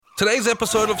Today's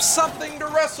episode of Something to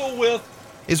Wrestle With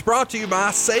is brought to you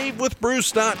by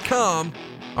SaveWithBruce.com.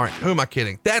 All right, who am I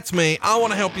kidding? That's me. I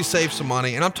want to help you save some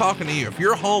money, and I'm talking to you. If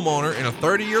you're a homeowner in a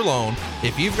 30-year loan,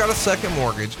 if you've got a second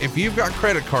mortgage, if you've got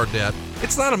credit card debt,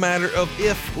 it's not a matter of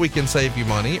if we can save you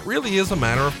money. It really is a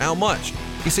matter of how much.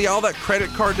 You see, all that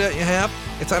credit card debt you have,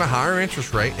 it's at a higher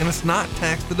interest rate, and it's not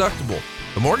tax deductible.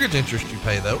 The mortgage interest you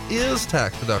pay, though, is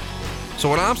tax deductible. So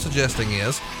what I'm suggesting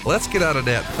is, let's get out of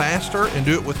debt faster and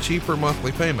do it with cheaper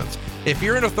monthly payments. If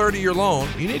you're in a 30-year loan,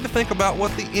 you need to think about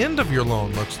what the end of your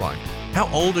loan looks like. How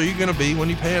old are you going to be when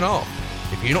you pay it off?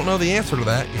 If you don't know the answer to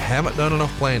that, you haven't done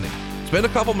enough planning. Spend a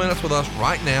couple minutes with us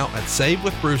right now at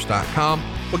SaveWithBruce.com.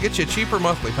 We'll get you a cheaper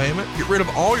monthly payment, get rid of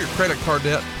all your credit card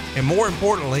debt, and more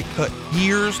importantly, cut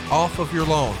years off of your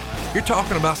loan. You're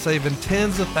talking about saving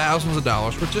tens of thousands of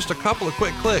dollars with just a couple of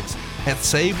quick clicks at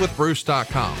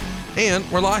SaveWithBruce.com. And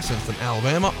we're licensed in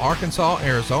Alabama, Arkansas,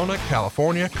 Arizona,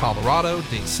 California, Colorado,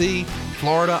 DC,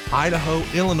 Florida, Idaho,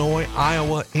 Illinois,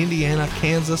 Iowa, Indiana,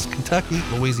 Kansas, Kentucky,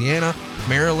 Louisiana,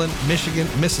 Maryland, Michigan,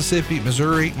 Mississippi,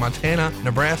 Missouri, Montana,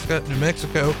 Nebraska, New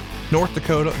Mexico, North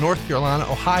Dakota, North Carolina,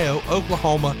 Ohio,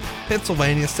 Oklahoma,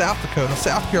 Pennsylvania, South Dakota,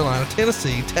 South Carolina,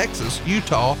 Tennessee, Texas,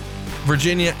 Utah,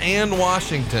 Virginia, and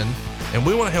Washington. And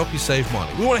we want to help you save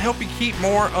money. We want to help you keep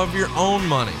more of your own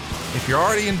money. If you're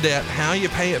already in debt, how you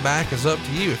pay it back is up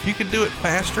to you. If you could do it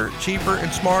faster, cheaper,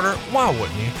 and smarter, why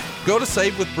wouldn't you? Go to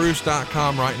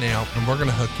SaveWithBruce.com right now, and we're going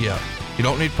to hook you up. You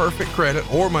don't need perfect credit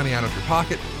or money out of your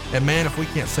pocket. And man, if we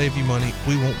can't save you money,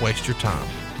 we won't waste your time.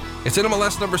 It's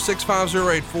NMLS number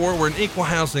 65084. We're an equal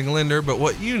housing lender, but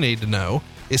what you need to know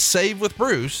is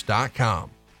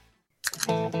SaveWithBruce.com.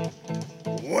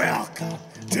 Welcome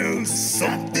to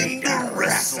Something to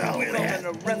Wrestle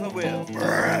With.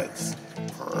 Bruce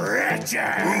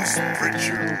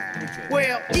Pritchard.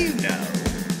 Well, you know.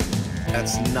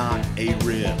 That's not a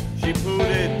rib. She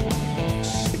pooted.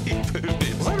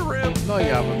 Is that a rib? No,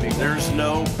 yeah, but there's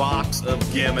no box of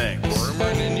gimmicks. Rumor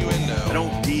and innuendo. I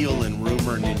don't deal in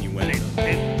rumor and innuendo.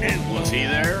 And was he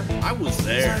there? I was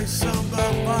there.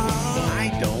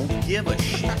 I don't give a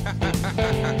shit.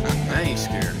 I ain't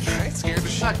scared of shit. I ain't scared of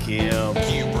shit. Fuck him.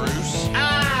 Fuck you, Bruce.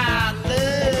 I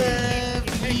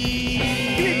love you.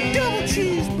 Give me double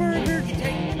cheeseburger.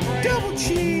 Double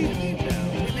cheese.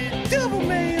 Double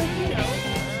mayo.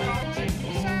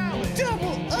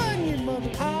 Double onion,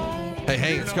 motherfucker.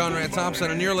 Hey, it's Conrad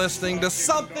Thompson, and you're listening to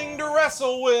Something to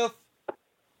Wrestle With.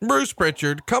 Bruce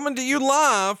Pritchard coming to you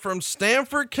live from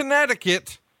Stamford,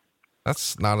 Connecticut.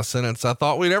 That's not a sentence I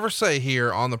thought we'd ever say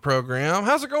here on the program.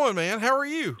 How's it going, man? How are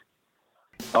you?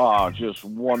 Oh, just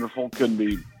wonderful. Couldn't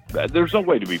be. There's no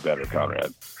way to be better,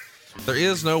 Conrad. There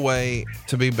is no way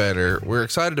to be better. We're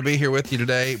excited to be here with you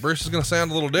today. Bruce is going to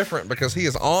sound a little different because he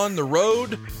is on the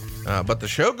road, but the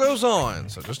show goes on.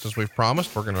 So just as we've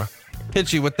promised, we're going to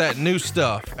hit you with that new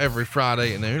stuff every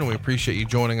Friday at noon, and we appreciate you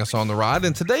joining us on the ride.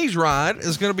 And today's ride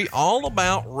is going to be all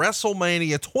about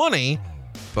WrestleMania 20.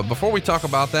 But before we talk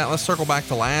about that, let's circle back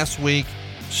to last week.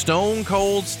 Stone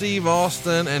Cold Steve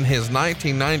Austin and his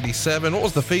 1997. What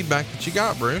was the feedback that you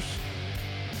got, Bruce?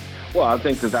 Well, I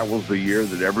think that was the year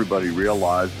that everybody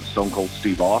realized that Stone Cold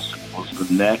Steve Austin was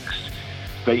the next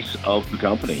face of the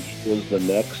company. He was the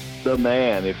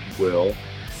man, if you will,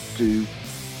 to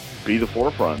be the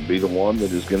forefront, be the one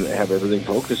that is going to have everything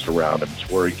focused around him.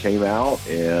 It's where he came out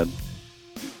and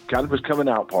kind of his coming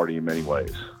out party in many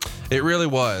ways. It really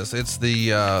was. It's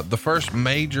the first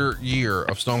major year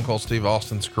of Stone Cold Steve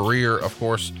Austin's career. Of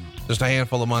course, just a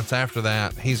handful of months after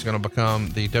that, he's going to become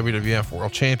the WWF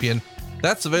World Champion.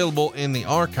 That's available in the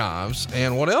archives.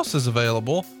 And what else is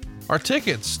available are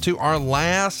tickets to our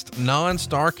last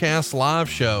non-Starcast live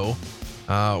show.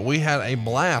 We had a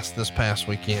blast this past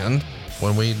weekend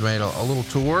when we made a little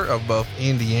tour of both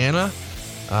Indiana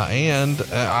and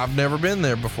I've never been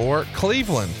there before,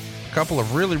 Cleveland. A couple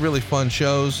of really, really fun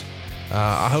shows.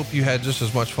 I hope you had just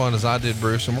as much fun as I did,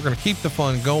 Bruce, and we're going to keep the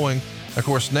fun going. Of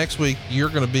course, next week you're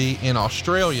going to be in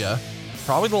Australia.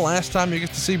 Probably the last time you get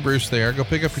to see Bruce there. Go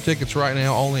pick up your tickets right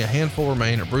now. Only a handful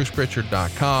remain at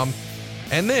brucepritchard.com.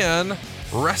 And then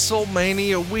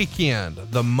WrestleMania weekend,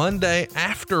 the Monday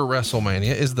after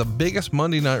WrestleMania, is the biggest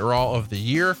Monday Night Raw of the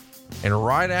year. And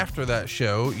right after that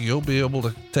show, you'll be able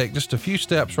to take just a few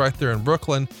steps right there in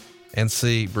Brooklyn and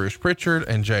see Bruce Pritchard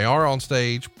and JR on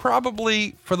stage,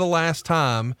 probably for the last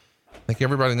time. I think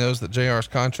everybody knows that JR's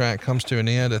contract comes to an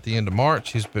end at the end of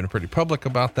March. He's been pretty public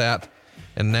about that.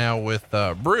 And now with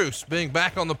Bruce being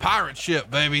back on the pirate ship,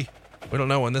 baby, we don't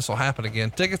know when this will happen again.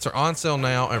 Tickets are on sale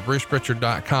now at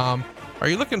brucepritchard.com. Are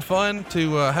you looking fun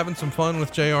to having some fun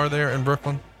with JR there in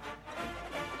Brooklyn?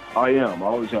 I am. I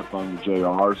always have fun with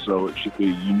JR, so it should be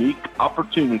a unique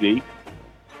opportunity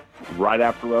right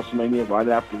after WrestleMania, right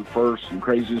after the first and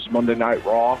craziest Monday Night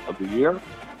Raw of the year.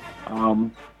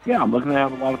 Yeah, I'm looking to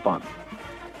have a lot of fun.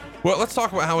 Well, let's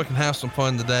talk about how we can have some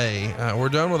fun today. We're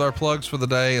done with our plugs for the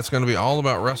day. It's going to be all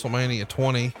about WrestleMania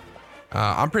 20.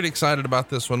 I'm pretty excited about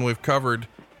this one. We've covered,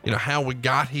 how we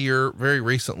got here very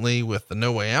recently with the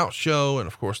No Way Out show. And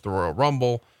of course the Royal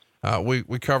Rumble.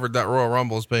 We covered that Royal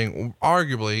Rumble as being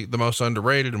arguably the most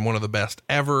underrated and one of the best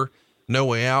ever. No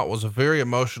Way Out was a very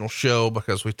emotional show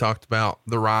because we talked about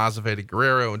the rise of Eddie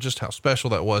Guerrero and just how special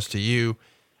that was to you.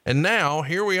 And now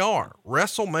here we are,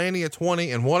 WrestleMania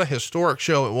 20, and what a historic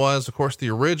show it was. Of course,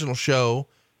 the original show,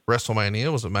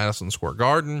 WrestleMania, was at Madison Square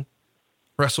Garden.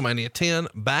 WrestleMania 10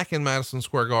 back in Madison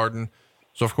Square Garden.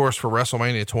 So of course, for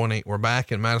WrestleMania 20, we're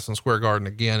back in Madison Square Garden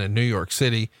again in New York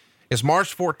City. It's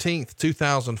March 14th,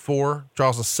 2004,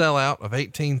 draws a sellout of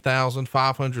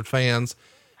 18,500 fans.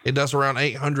 It does around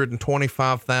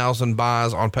 825,000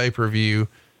 buys on pay-per-view.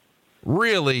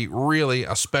 Really, really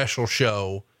a special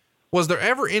show. Was there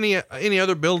ever any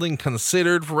other building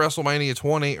considered for WrestleMania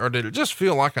 20, or did it just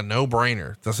feel like a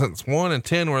no-brainer? Since 1 and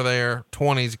 10 were there,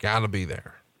 20's got to be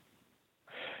there.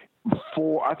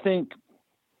 I think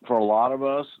for a lot of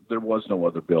us, there was no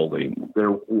other building.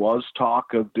 There was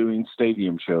talk of doing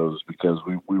stadium shows because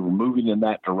we were moving in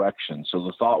that direction. So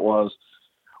the thought was,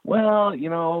 well,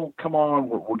 come on,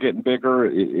 we're getting bigger.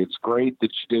 It's great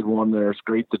that you did one there. It's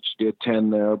great that you did 10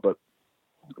 there, but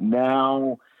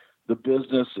now the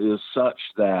business is such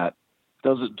that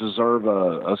does it deserve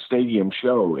a stadium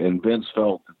show? And Vince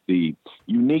felt that the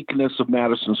uniqueness of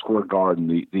Madison Square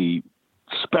Garden, the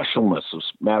specialness of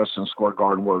Madison Square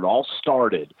Garden, where it all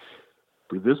started,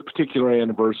 for this particular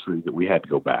anniversary, that we had to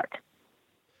go back.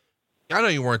 I know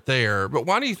you weren't there, but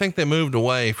why do you think they moved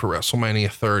away for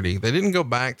WrestleMania 30? They didn't go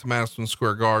back to Madison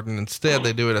Square Garden. Instead,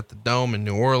 they do it at the Dome in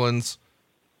New Orleans.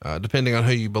 Depending on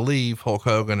who you believe, Hulk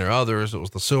Hogan or others, it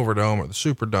was the Silver Dome or the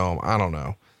Superdome. I don't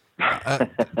know.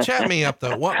 Chat me up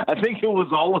though. What? I think it was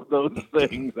all of those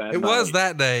things. It was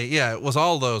that day. Yeah, it was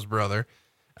all those, brother.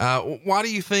 Why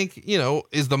do you think,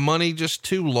 is the money just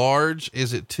too large?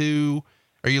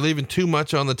 Are you leaving too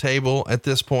much on the table at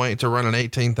this point to run an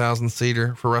 18,000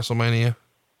 seater for WrestleMania?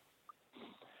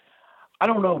 I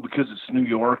don't know, because it's New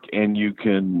York and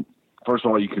first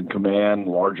of all, you can command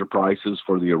larger prices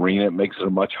for the arena. It makes it a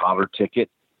much hotter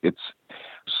ticket. It's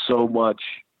so much,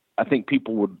 I think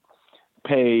people would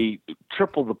pay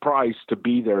triple the price to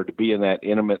be there, to be in that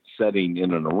intimate setting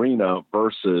in an arena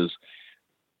versus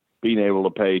being able to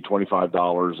pay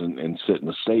 $25 and sit in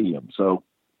the stadium. So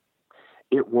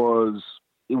it was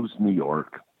New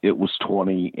York. It was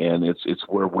 20, and it's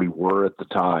where we were at the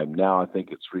time. Now I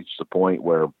think it's reached the point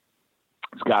where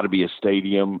it's got to be a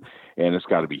stadium and it's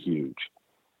got to be huge.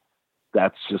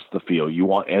 That's just the feel. You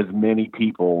want as many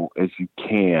people as you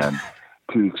can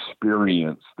to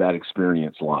experience that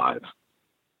experience live.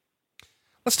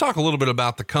 Let's talk a little bit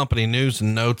about the company news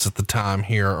and notes at the time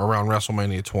here around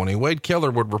WrestleMania 20. Wade Keller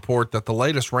would report that the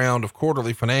latest round of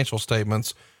quarterly financial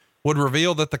statements would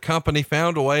reveal that the company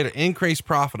found a way to increase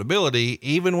profitability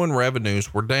even when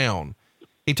revenues were down.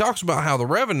 He talks about how the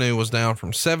revenue was down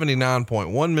from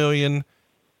 79.1 million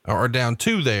or down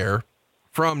to there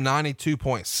from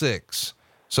 92.6.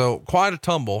 So quite a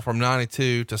tumble from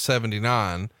 92 to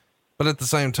 79, but at the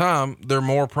same time, they're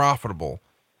more profitable.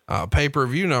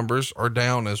 Pay-per-view numbers are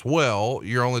down as well.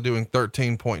 You're only doing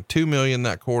 13.2 million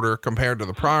that quarter compared to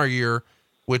the prior year,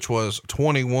 which was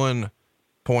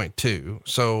 21.2.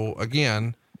 So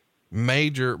again,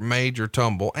 major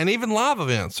tumble, and even live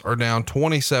events are down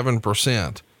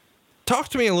 27%. Talk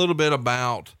to me a little bit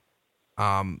about,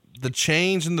 the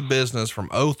change in the business from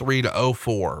 03 to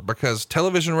 04, because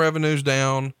television revenue's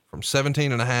down from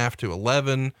 17.5 to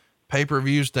 11,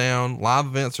 pay-per-views down, live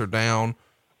events are down.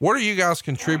 What are you guys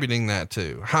contributing that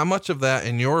to? How much of that,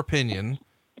 in your opinion,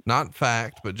 not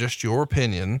fact, but just your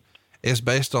opinion, is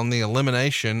based on the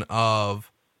elimination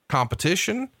of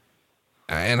competition,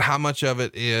 and how much of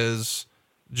it is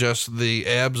just the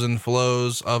ebbs and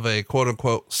flows of a quote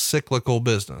unquote cyclical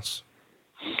business?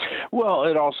 Well,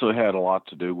 it also had a lot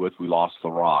to do with, we lost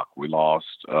The Rock. We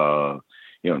lost, now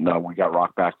we got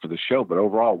Rock back for the show, but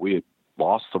overall we had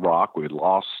lost The Rock. We had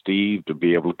lost Steve to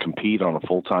be able to compete on a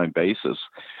full-time basis.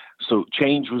 So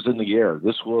change was in the air.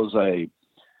 This was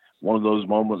one of those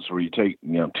moments where you take,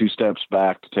 2 steps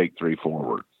back to take 3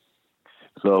 forward.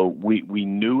 So we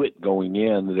knew it going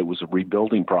in that it was a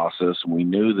rebuilding process, and we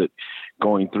knew that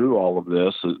going through all of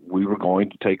this, we were going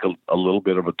to take a little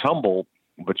bit of a tumble,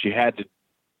 but you had to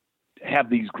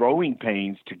have these growing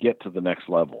pains to get to the next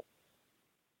level.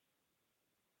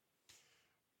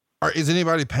 Is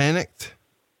anybody panicked?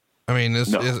 I mean, No.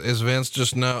 is Vince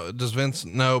does Vince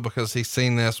know because he's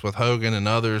seen this with Hogan and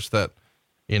others that,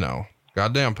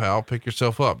 goddamn pal, pick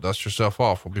yourself up, dust yourself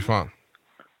off. We'll be fine.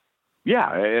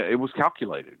 Yeah, it was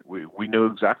calculated. We knew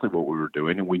exactly what we were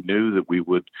doing, and we knew that we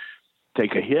would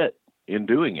take a hit in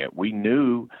doing it. We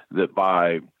knew that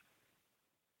by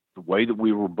the way that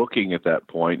we were booking at that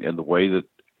point and the way that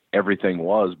everything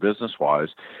was business-wise,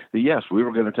 that yes, we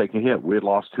were going to take a hit. We had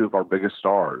lost two of our biggest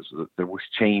stars. There was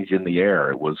change in the air.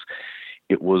 It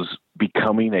was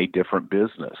becoming a different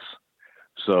business.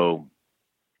 So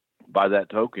by that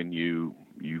token, you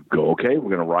go, okay,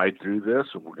 we're going to ride through this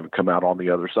and we're going to come out on the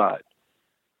other side.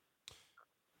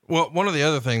 Well, one of the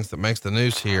other things that makes the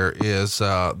news here is,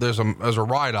 there's a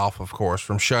write-off, of course,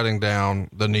 from shutting down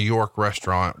the New York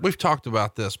restaurant. We've talked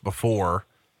about this before.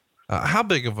 How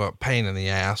big of a pain in the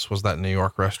ass was that New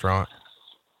York restaurant?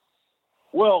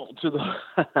 Well, to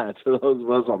those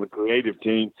of us on the creative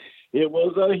team, it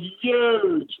was a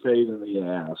huge pain in the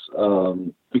ass,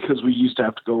 because we used to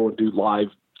have to go and do live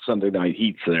Sunday night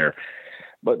heats there.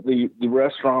 But the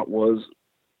restaurant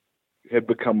had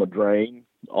become a drain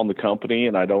on the company,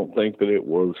 and I don't think that it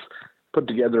was put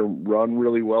together and run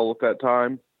really well at that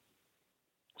time.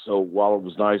 So while it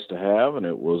was nice to have, and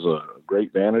it was a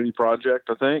great vanity project,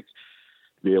 I think,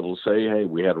 to be able to say, hey,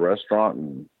 we had a restaurant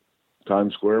in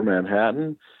Times Square,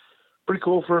 Manhattan, pretty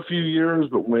cool for a few years,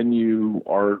 but when you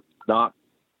are not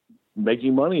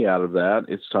making money out of that,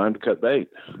 it's time to cut bait.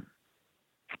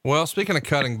 Well, speaking of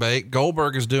cutting bait,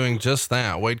 Goldberg is doing just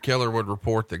that. Wade Keller would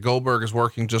report that Goldberg is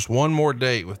working just one more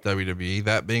date with WWE,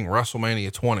 that being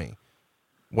WrestleMania 20.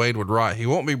 Wade would write, he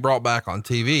won't be brought back on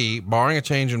TV, barring a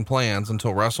change in plans,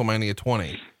 until WrestleMania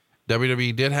 20.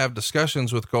 WWE did have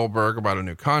discussions with Goldberg about a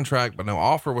new contract, but no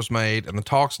offer was made and the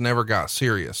talks never got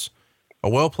serious. A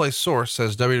well-placed source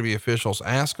says WWE officials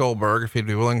asked Goldberg if he'd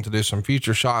be willing to do some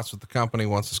future shots with the company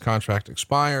once his contract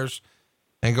expires.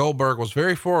 And Goldberg was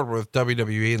very forward with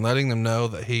WWE and letting them know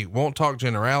that he won't talk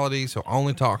generalities, he'll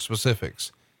only talk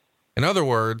specifics. In other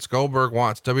words, Goldberg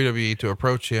wants WWE to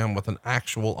approach him with an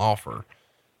actual offer.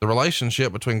 The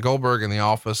relationship between Goldberg and the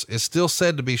office is still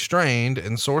said to be strained,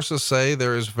 and sources say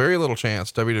there is very little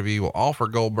chance WWE will offer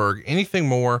Goldberg anything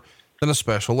more than a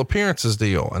special appearances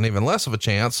deal, and even less of a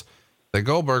chance that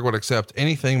Goldberg would accept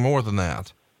anything more than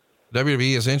that.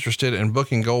 WWE is interested in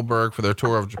booking Goldberg for their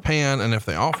tour of Japan, and if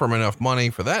they offer him enough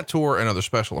money for that tour and other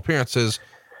special appearances,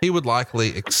 he would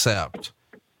likely accept.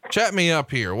 Chat me up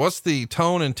here. What's the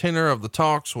tone and tenor of the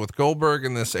talks with Goldberg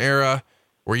in this era?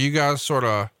 Were you guys sort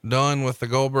of done with the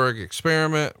Goldberg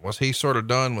experiment? Was he sort of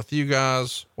done with you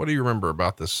guys? What do you remember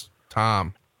about this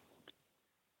time?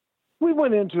 We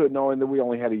went into it knowing that we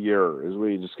only had a year, as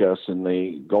we discussed in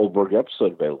the Goldberg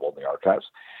episode available in the archives,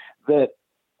 that,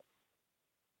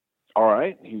 all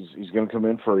right, he's going to come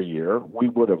in for a year. We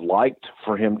would have liked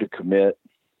for him to commit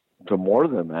to more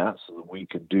than that so that we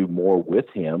could do more with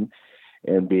him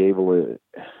and be able to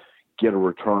get a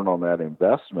return on that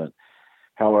investment.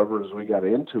 However, as we got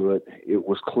into it, it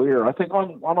was clear, I think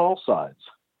on all sides,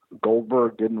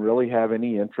 Goldberg didn't really have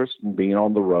any interest in being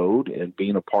on the road and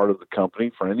being a part of the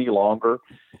company for any longer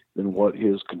than what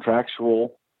his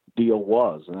contractual deal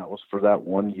was. And that was for that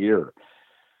 1 year.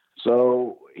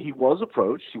 So he was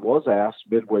approached, he was asked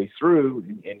midway through,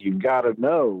 and you got to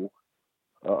know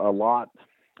a lot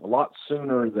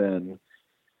sooner than,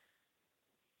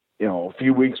 a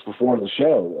few weeks before the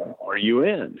show. Are you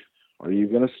in? Are you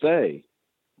going to stay?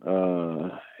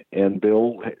 And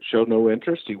Bill showed no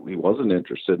interest. He wasn't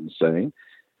interested in staying.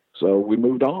 So we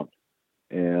moved on,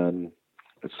 and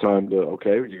it's time to,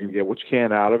 okay, you're going to get what you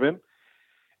can out of him.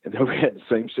 And then we had the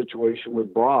same situation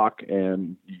with Brock,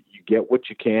 and you get what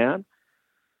you can,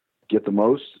 get the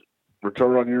most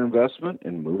return on your investment,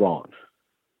 and move on.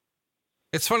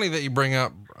 It's funny that you bring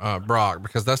up Brock,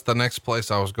 because that's the next place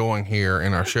I was going here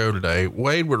in our show today.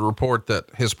 Wade would report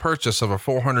that his purchase of a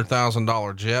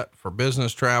 $400,000 jet for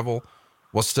business travel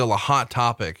was still a hot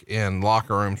topic in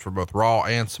locker rooms for both Raw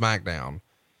and SmackDown.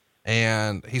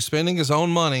 And he's spending his own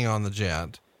money on the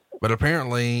jet, but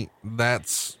apparently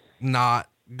that's not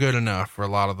good enough for a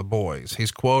lot of the boys.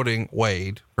 He's quoting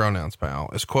Wade, pronouns pal,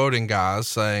 is quoting guys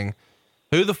saying,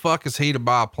 who the fuck is he to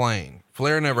buy a plane?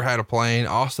 Flair never had a plane.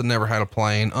 Austin never had a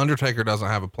plane. Undertaker doesn't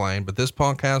have a plane, but this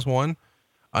punk has one.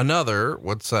 Another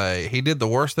would say he did the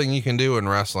worst thing you can do in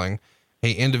wrestling.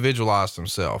 He individualized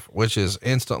himself, which is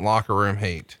instant locker room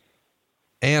heat.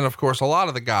 And of course, a lot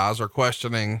of the guys are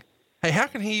questioning, hey, how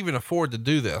can he even afford to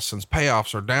do this since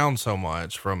payoffs are down so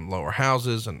much from lower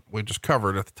houses? And we just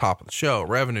covered at the top of the show,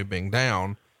 revenue being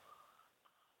down.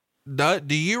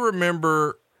 Do you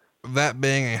remember that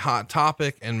being a hot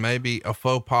topic and maybe a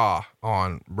faux pas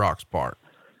on Brock's part?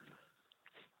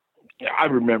 I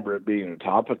remember it being a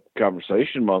topic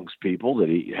conversation amongst people that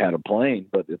he had a plane,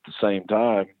 but at the same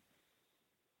time,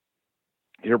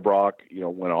 here Brock,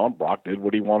 went on. Brock did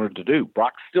what he wanted to do.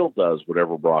 Brock still does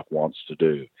whatever Brock wants to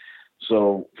do.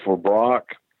 So for Brock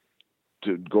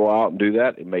to go out and do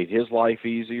that, it made his life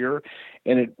easier,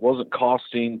 and it wasn't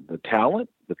costing the talent,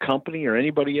 the company, or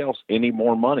anybody else any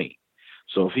more money.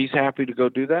 So if he's happy to go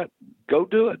do that, go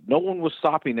do it. No one was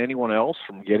stopping anyone else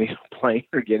from getting a plane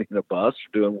or getting a bus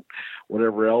or doing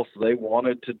whatever else they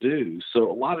wanted to do. So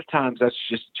a lot of times that's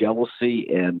just jealousy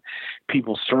and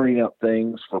people stirring up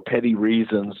things for petty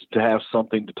reasons to have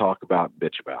something to talk about and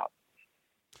bitch about.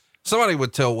 Somebody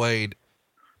would tell Wade,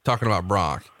 talking about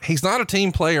Brock, he's not a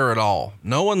team player at all.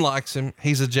 No one likes him.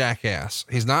 He's a jackass.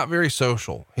 He's not very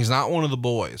social. He's not one of the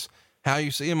boys. How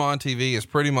you see him on TV is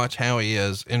pretty much how he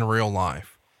is in real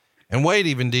life. And Wade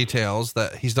even details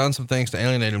that he's done some things to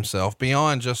alienate himself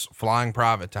beyond just flying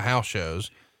private to house shows,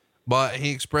 but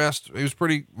he was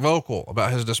pretty vocal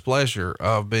about his displeasure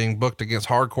of being booked against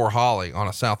Hardcore Holly on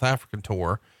a South African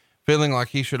tour, feeling like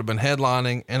he should have been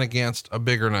headlining and against a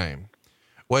bigger name.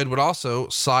 Wade would also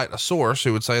cite a source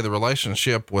who would say the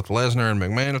relationship with Lesnar and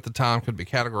McMahon at the time could be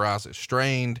categorized as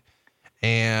strained,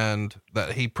 and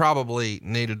that he probably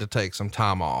needed to take some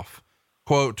time off.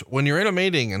 Quote, when you're in a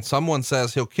meeting and someone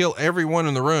says he'll kill everyone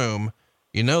in the room,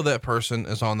 you know that person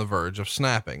is on the verge of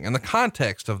snapping. And the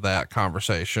context of that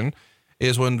conversation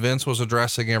is when Vince was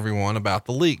addressing everyone about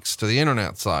the leaks to the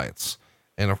internet sites.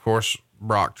 And of course,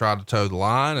 Brock tried to toe the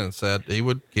line and said he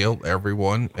would kill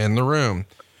everyone in the room.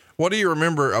 What do you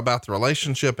remember about the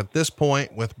relationship at this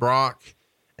point with Brock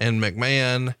and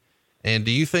McMahon? And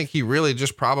do you think he really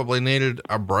just probably needed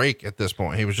a break at this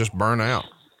point? He was just burnt out.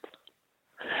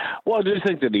 Well, I do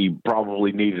think that he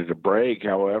probably needed a break.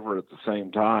 However, at the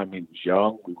same time, he was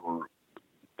young. We were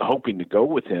hoping to go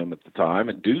with him at the time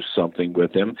and do something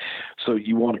with him. So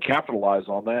you want to capitalize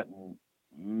on that and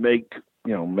make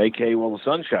hay while the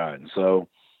sun shines. So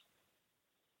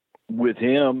with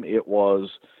him, it was,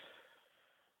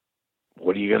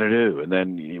 what are you going to do? And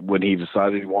then when he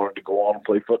decided he wanted to go on and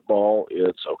play football,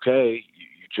 it's okay.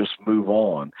 You just move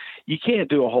on. You can't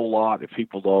do a whole lot if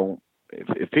people don't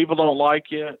like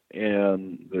you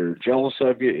and they're jealous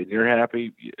of you and you're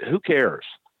happy. Who cares?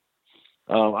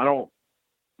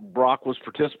 Brock was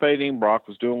participating. Brock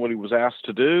was doing what he was asked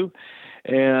to do.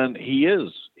 And he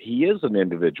is an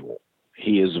individual.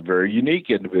 He is a very unique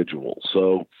individual.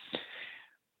 So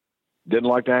didn't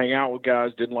like to hang out with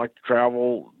guys, didn't like to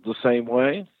travel the same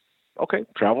way. Okay,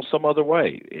 travel some other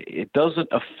way. It doesn't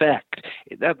affect,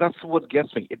 that's what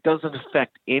gets me. It doesn't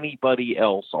affect anybody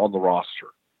else on the roster.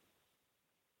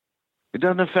 It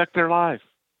doesn't affect their life.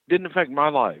 It didn't affect my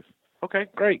life. Okay,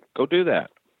 great. Go do that.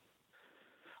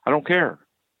 I don't care,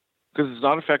 because it's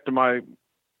not affecting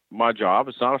my job.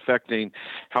 It's not affecting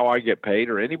how I get paid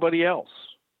or anybody else.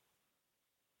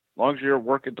 As long as you're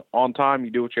working on time,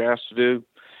 you do what you're asked to do.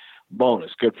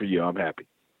 Bonus. Good for you. I'm happy.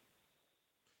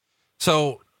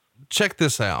 So check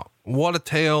this out. What a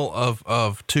tale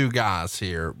of two guys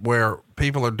here, where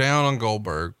people are down on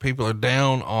Goldberg. People are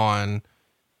down on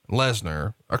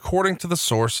Lesnar, according to the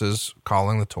sources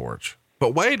calling the torch.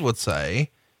 But Wade would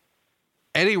say,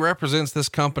 Eddie represents this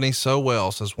company so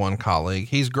well, says one colleague.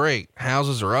 He's great.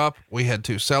 Houses are up. We had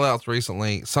 2 sellouts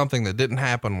recently, something that didn't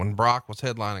happen when Brock was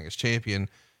headlining as champion.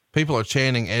 People are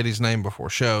chanting Eddie's name before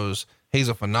shows. He's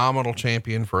a phenomenal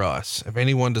champion for us. If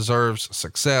anyone deserves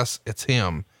success, it's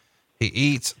him. He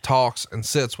eats, talks, and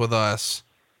sits with us.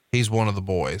 He's one of the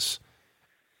boys.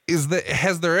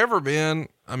 Has there ever been,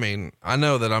 I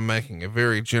know that I'm making a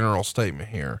very general statement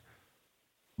here,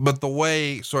 but the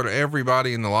way sort of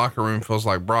everybody in the locker room feels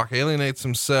like Brock alienates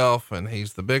himself and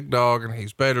he's the big dog and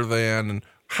he's better than, and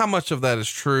how much of that is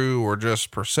true or just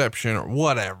perception or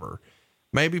whatever.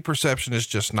 Maybe perception is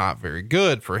just not very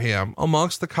good for him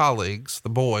amongst the colleagues, the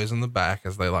boys in the back,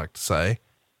 as they like to say.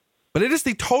 But it is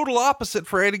the total opposite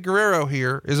for Eddie Guerrero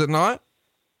here, is it not?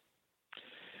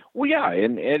 Well, yeah.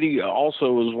 And Eddie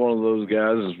also is one of those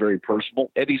guys that's very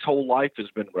personal. Eddie's whole life has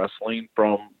been wrestling.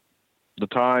 From the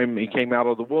time he came out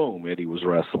of the womb, Eddie was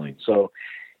wrestling. So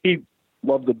he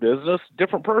loved the business,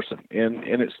 different person, and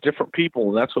it's different people.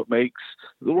 And that's what makes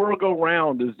the world go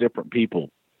round, is different people.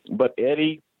 But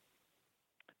Eddie,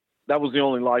 that was the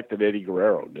only life that Eddie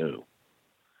Guerrero knew.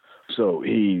 So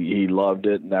he loved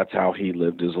it, and that's how he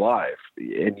lived his life.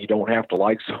 And you don't have to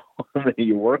like someone that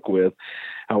you work with.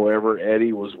 However,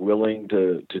 Eddie was willing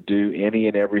to do any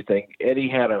and everything. Eddie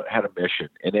had a mission,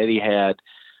 and Eddie had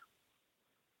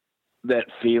that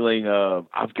feeling of,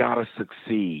 I've got to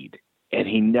succeed. and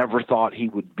he never thought he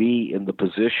would be in the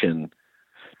position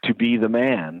to be the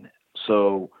man.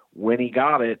 So when he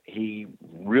got it, he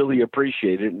really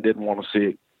appreciated it and didn't want to see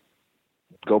it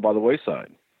go by the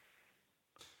wayside.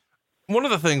 One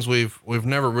of the things we've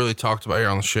never really talked about here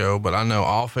on the show, but I know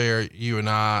off air, you and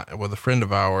I, with a friend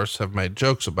of ours, have made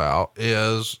jokes about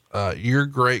is, your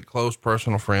great close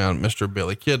personal friend, Mr.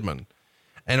 Billy Kidman.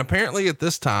 And apparently at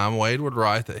this time, Wade would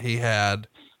write that he had,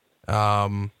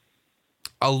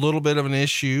 a little bit of an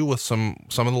issue with some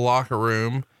of the locker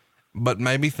room, but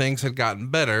maybe things had gotten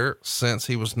better since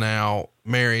he was now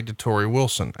married to Tori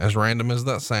Wilson. As random as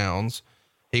that sounds,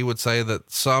 he would say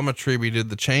that some attributed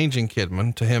the change in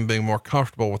Kidman to him being more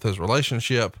comfortable with his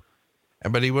relationship.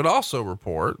 But he would also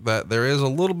report that there is a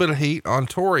little bit of heat on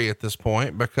Tori at this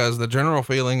point because the general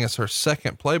feeling is her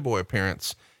second Playboy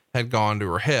appearance had gone to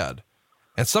her head.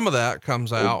 And some of that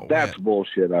comes out. That's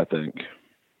bullshit, I think.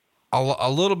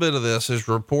 A little bit of this is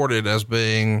reported as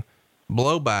being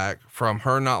blowback from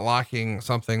her not liking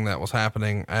something that was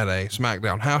happening at a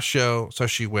SmackDown house show. So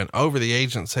she went over the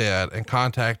agent's head and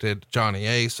contacted Johnny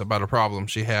Ace about a problem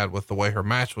she had with the way her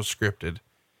match was scripted.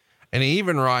 And he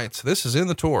even writes, this is in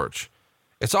the Torch.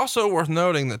 It's also worth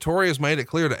noting that Tori has made it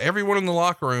clear to everyone in the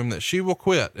locker room that she will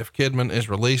quit if Kidman is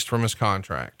released from his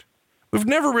contract. We've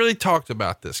never really talked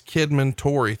about this Kidman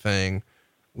Tori thing.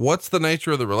 What's the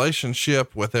nature of the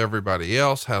relationship with everybody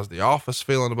else? How's the office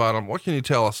feeling about them? What can you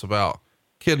tell us about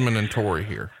Kidman and Tori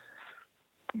here?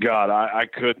 God, I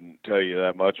couldn't tell you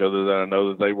that much other than I know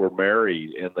that they were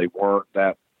married, and they weren't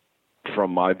that,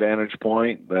 from my vantage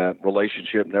point, that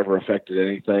relationship never affected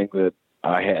anything that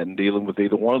I had in dealing with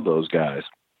either one of those guys.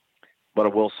 But I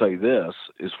will say this,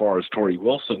 as far as Tori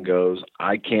Wilson goes,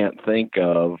 I can't think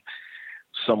of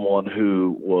someone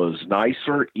who was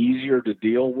nicer, easier to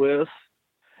deal with,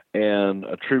 and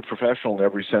a true professional in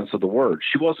every sense of the word.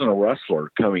 She wasn't a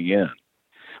wrestler coming in,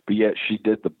 but yet she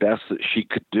did the best that she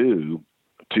could do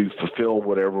to fulfill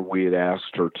whatever we had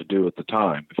asked her to do at the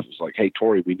time. If it was like, hey,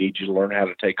 Tori, we need you to learn how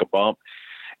to take a bump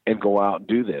and go out and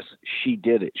do this. She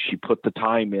did it. She put the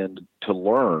time in to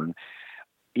learn,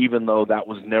 even though that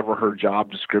was never her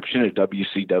job description at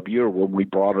WCW or when we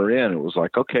brought her in. It was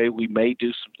like, okay, we may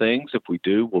do some things. If we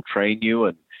do, we'll train you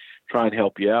and try and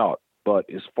help you out. But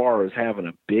as far as having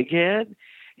a big head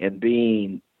and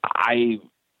being, I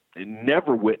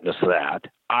never witnessed that.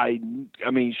 I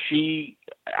mean, she's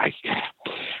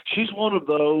one of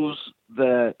those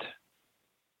that,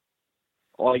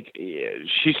 like,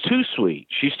 she's too sweet.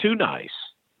 She's too nice.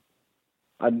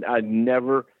 I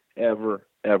never, ever,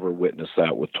 ever witnessed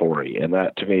that with Tori. And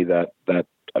that, to me, that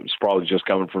was probably just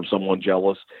coming from someone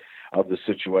jealous of the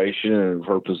situation and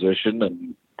her position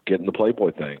and getting the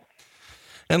Playboy thing.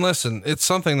 And listen, it's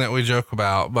something that we joke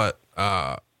about, but,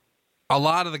 a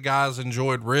lot of the guys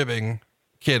enjoyed ribbing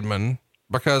Kidman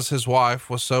because his wife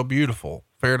was so beautiful.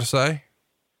 Fair to say?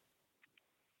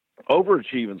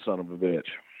 Overachieving son of a bitch.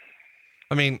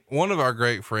 I mean, one of our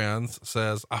great friends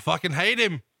says, I fucking hate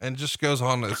him, and just goes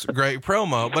on this great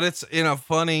promo, but it's in a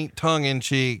funny, tongue in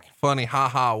cheek, funny,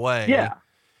 ha way. Yeah.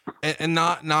 And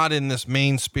not in this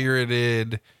mean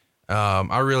spirited,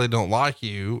 I really don't like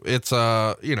you. It's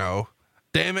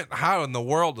damn it, how in the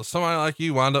world does somebody like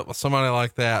you wind up with somebody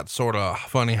like that sort of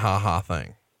funny ha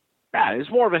thing? Yeah, it's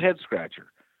more of a head scratcher.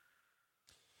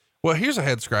 Well, here's a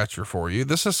head scratcher for you.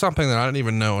 This is something that I didn't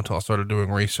even know until I started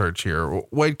doing research here.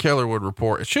 Wade Keller would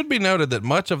report, it should be noted that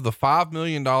much of the $5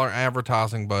 million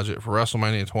advertising budget for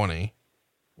WrestleMania 20,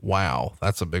 wow,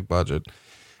 that's a big budget,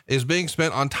 is being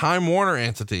spent on Time Warner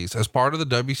entities as part of the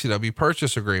WCW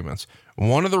purchase agreements.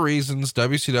 One of the reasons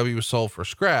WCW was sold for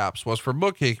scraps was for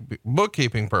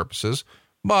bookkeeping purposes,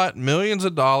 but millions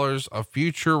of dollars of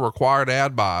future required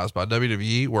ad buys by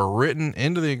WWE were written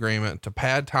into the agreement to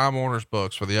pad Time Warner's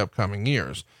books for the upcoming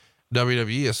years.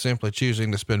 WWE is simply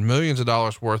choosing to spend millions of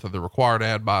dollars worth of the required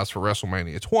ad buys for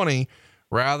WrestleMania 20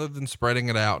 rather than spreading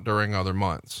it out during other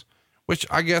months, which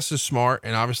I guess is smart.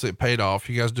 And obviously it paid off.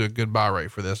 You guys do a good buy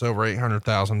rate for this, over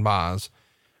 800,000 buys.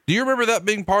 Do you remember that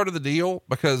being part of the deal?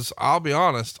 Because I'll be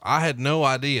honest, I had no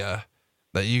idea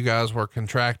that you guys were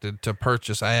contracted to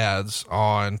purchase ads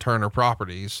on Turner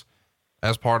Properties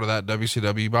as part of that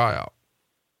WCW buyout.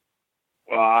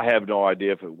 Well, I have no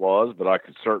idea if it was, but I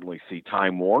could certainly see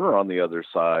Time Warner on the other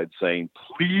side saying,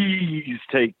 please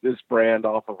take this brand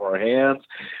off of our hands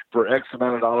for X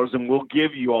amount of dollars, and we'll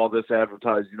give you all this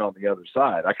advertising on the other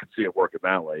side. I could see it working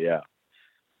that way. Yeah.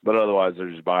 But otherwise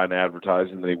they're just buying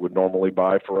advertising they would normally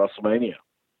buy for WrestleMania.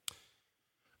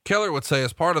 Keller would say,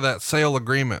 as part of that sale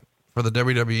agreement, for the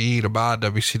WWE to buy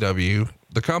WCW,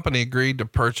 the company agreed to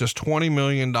purchase $20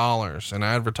 million in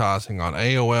advertising on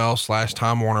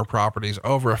AOL/Time Warner properties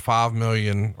over a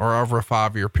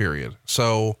 5-year period.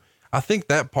 So I think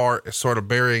that part is sort of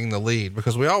burying the lead,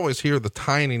 because we always hear the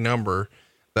tiny number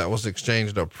that was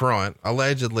exchanged up front,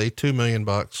 allegedly $2 million.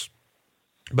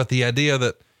 But the idea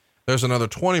that there's another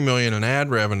 20 million in ad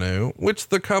revenue, which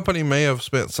the company may have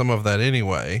spent some of that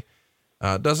anyway,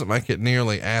 doesn't make it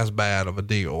nearly as bad of a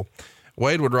deal.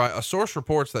 Wade would write, a source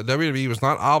reports that WWE was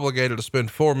not obligated to spend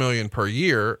 $4 million per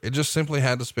year. It just simply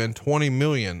had to spend $20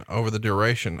 million over the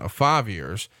duration of 5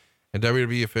 years. And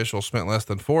WWE officials spent less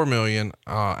than $4 million,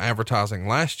 advertising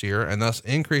last year, and thus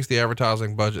increased the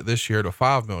advertising budget this year to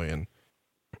 $5 million.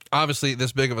 Obviously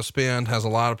this big of a spend has a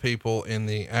lot of people in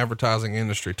the advertising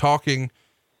industry talking,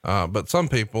 but some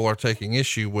people are taking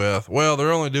issue with, well,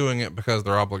 they're only doing it because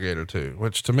they're obligated to,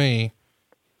 which to me,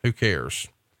 who cares?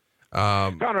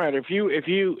 Conrad, if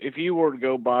you were to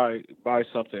go buy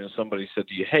something and somebody said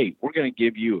to you, hey, we're going to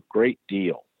give you a great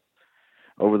deal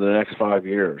over the next 5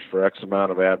 years for X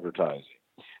amount of advertising,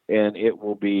 and it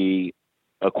will be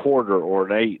a quarter or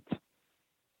an eighth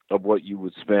of what you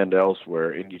would spend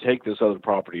elsewhere, and you take this other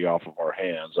property off of our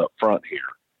hands up front here,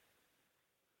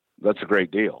 that's a great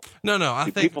deal. No, I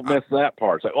think people miss that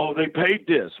part. It's like, oh, they paid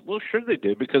this. Well, sure they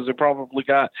did, because they probably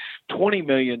got $20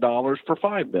 million for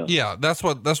 $5 million. Yeah. That's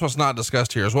what's not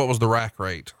discussed here, is what was the rack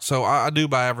rate. So I do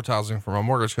buy advertising from a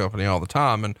mortgage company all the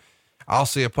time, and I'll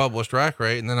see a published rack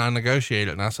rate, and then I negotiate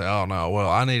it and I say, oh no, well,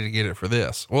 I need to get it for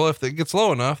this. Well, if it gets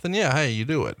low enough, then yeah, hey, you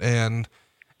do it. And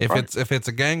if it's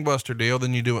a gangbuster deal,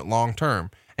 then you do it long-term.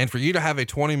 And for you to have a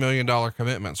 $20 million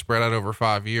commitment spread out over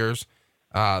 5 years,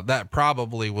 that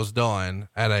probably was done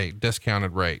at a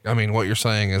discounted rate. I mean, what you're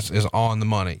saying is on the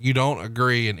money. You don't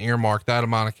agree and earmark that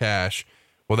amount of cash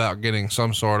without getting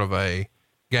some sort of a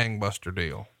gangbuster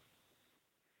deal.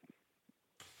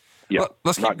 Yeah.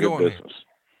 Let's keep going. Business.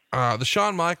 The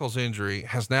Shawn Michaels injury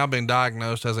has now been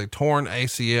diagnosed as a torn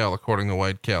ACL, according to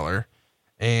Wade Keller.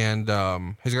 And,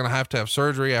 he's going to have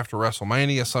surgery after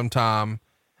WrestleMania sometime.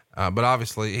 But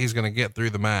obviously he's going to get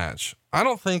through the match. I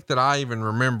don't think that I even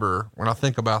remember, when I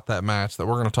think about that match that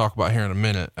we're going to talk about here in a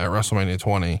minute at WrestleMania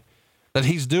 20, that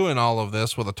he's doing all of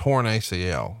this with a torn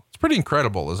ACL. It's pretty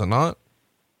incredible, is it not?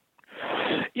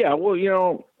 Yeah.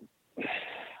 Well,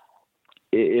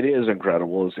 it is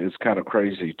incredible. It's kind of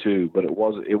crazy too, but it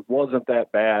wasn't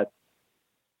that bad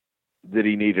that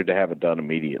he needed to have it done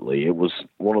immediately. It was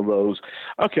one of those,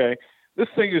 okay, this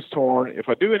thing is torn. If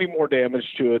I do any more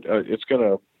damage to it, it's going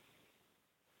to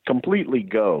completely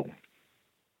go.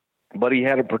 But he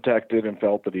had it protected and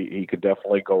felt that he could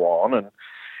definitely go on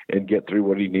and get through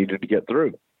what he needed to get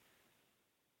through.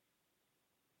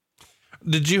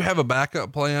 Did you have a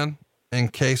backup plan in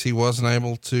case he wasn't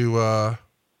able to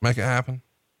make it happen?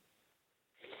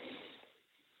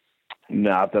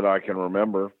 Not that I can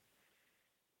remember.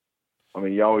 I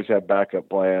mean, you always have backup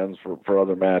plans for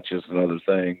other matches and other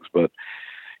things, but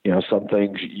some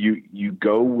things you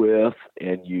go with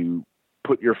and you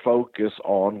put your focus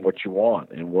on what you want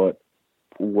and what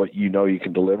you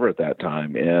can deliver at that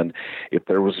time. And if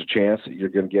there was a chance that you're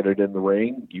going to get it in the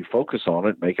ring, you focus on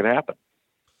it, make it happen.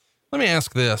 Let me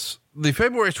ask this. The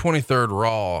February 23rd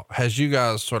Raw has you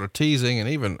guys sort of teasing and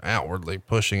even outwardly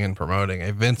pushing and promoting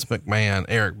a Vince McMahon,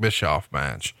 Eric Bischoff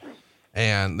match.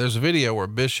 And there's a video where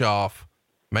Bischoff,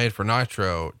 made for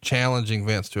Nitro, challenging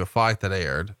Vince to a fight that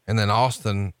aired. And then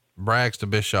Austin brags to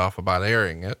Bischoff about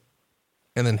airing it.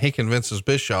 And then he convinces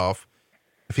Bischoff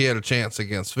if he had a chance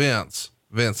against Vince,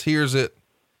 Vince hears it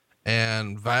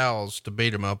and vows to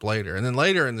beat him up later. And then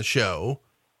later in the show,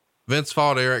 Vince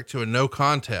fought Eric to a no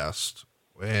contest,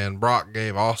 and Brock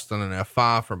gave Austin an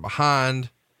F5 from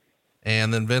behind.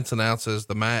 And then Vince announces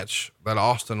the match that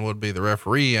Austin would be the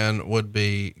referee in would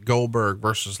be Goldberg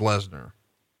versus Lesnar.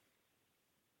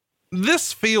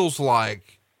 This feels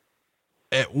like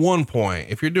at one point,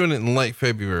 if you're doing it in late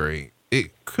February,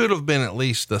 it could have been at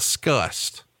least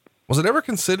discussed. Was it ever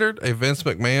considered a Vince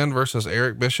McMahon versus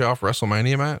Eric Bischoff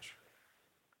WrestleMania match?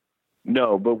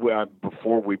 No, but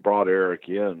before we brought Eric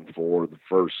in for the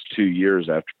first 2 years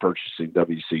after purchasing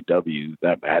WCW,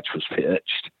 that match was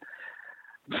pitched.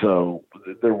 So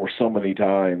there were so many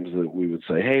times that we would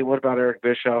say, hey, what about Eric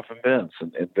Bischoff and Vince?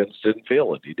 And Vince didn't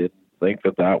feel it. He didn't think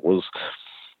that was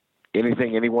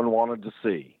anything anyone wanted to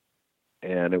see.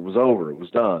 And it was over. It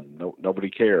was done. Nobody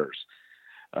cares.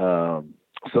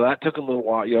 So that took a little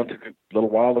while. It took a little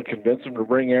while to convince him to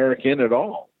bring Eric in at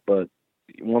all. But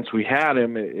once we had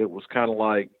him, it was kind of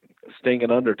like Sting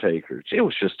and Undertaker. It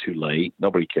was just too late.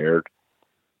 Nobody cared.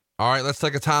 All right, let's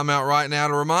take a time out right now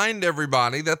to remind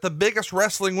everybody that the biggest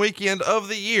wrestling weekend of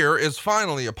the year is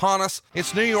finally upon us.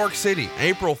 It's New York City,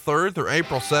 April 3rd through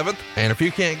April 7th. And if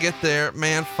you can't get there,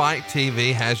 man, Fight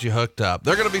TV has you hooked up.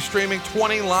 They're going to be streaming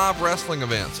 20 live wrestling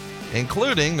events,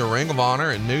 including the Ring of Honor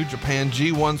and New Japan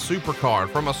G1 Supercard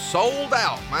from a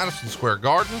sold-out Madison Square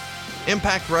Garden,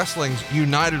 Impact Wrestling's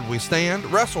United We Stand,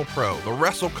 WrestlePro, the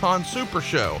WrestleCon Super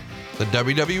Show, the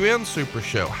WWN Super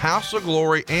Show, House of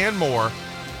Glory, and more.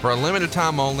 For a limited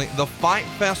time only, the Fight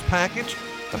Fest package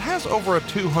that has over a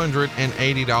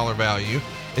 $280 value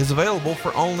is available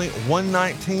for only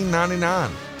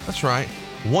 $119.99. That's right,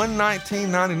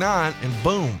 $119.99, and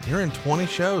boom, you're in 20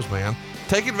 shows, man.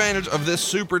 Take advantage of this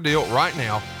super deal right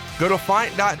now. Go to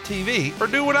fight.tv or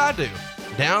do what I do.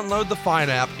 Download the Fight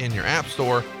app in your app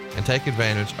store and take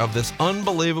advantage of this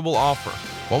unbelievable offer.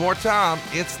 One more time,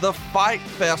 it's the Fight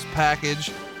Fest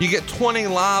package. You get 20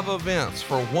 live events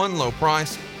for one low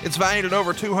price. It's valued at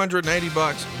over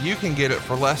 $280. You can get it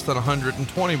for less than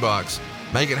 $120.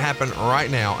 Make it happen right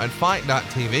now at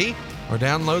fight.tv or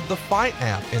download the Fight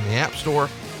app in the App Store.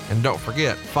 And don't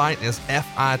forget, Fight is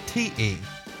F-I-T-E.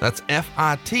 That's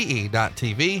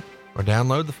F-I-T-E.tv or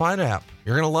download the Fight app.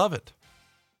 You're going to love it.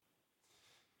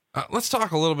 Let's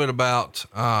talk a little bit about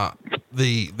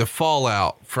the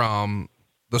fallout from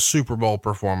the Super Bowl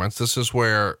performance. This is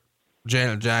where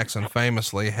Janet Jackson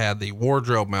famously had the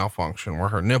wardrobe malfunction where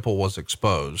her nipple was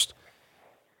exposed.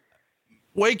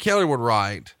 Wade Kelly would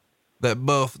write that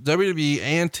both WWE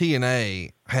and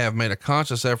TNA have made a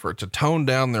conscious effort to tone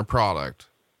down their product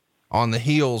on the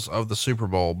heels of the Super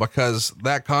Bowl because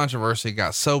that controversy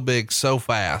got so big so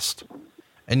fast.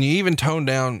 And you even toned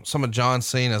down some of John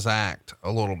Cena's act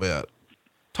a little bit.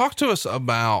 Talk to us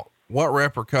about what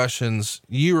repercussions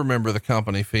you remember the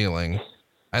company feeling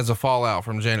as a fallout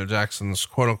from Janet Jackson's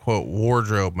quote unquote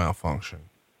wardrobe malfunction.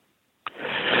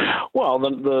 Well,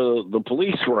 the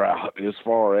police were out as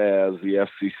far as the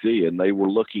FCC, and they were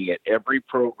looking at every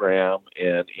program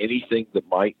and anything that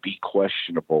might be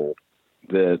questionable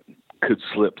that could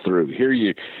slip through. Here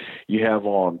you have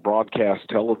on broadcast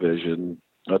television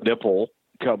a nipple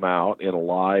come out in a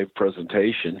live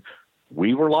presentation.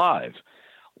 We were live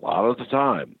a lot of the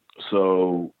time.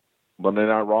 So Monday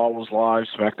Night Raw was live,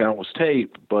 SmackDown was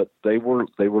taped, but they were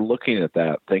looking at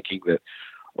that thinking that,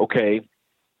 okay,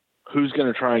 who's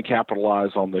going to try and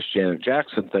capitalize on this Janet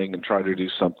Jackson thing and try to do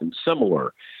something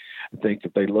similar? I think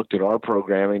that they looked at our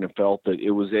programming and felt that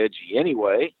it was edgy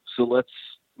anyway. So let's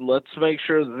make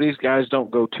sure that these guys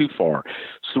don't go too far.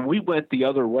 So we went the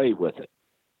other way with it.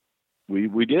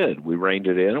 We did. We reined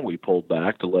it in and we pulled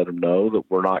back to let them know that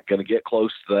we're not going to get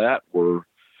close to that. We're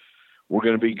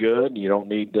going to be good. And you don't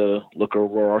need to look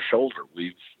over our shoulder.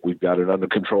 We've got it under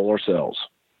control ourselves.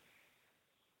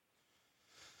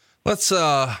 Let's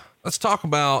talk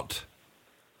about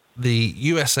the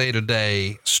USA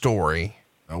Today story.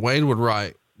 Wade would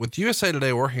write, with USA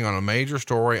Today working on a major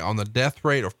story on the death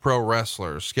rate of pro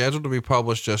wrestlers scheduled to be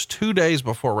published just 2 days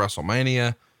before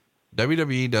WrestleMania,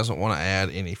 WWE doesn't want to add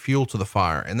any fuel to the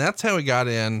fire. And that's how we got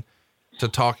in to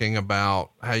talking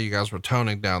about how you guys were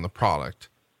toning down the product.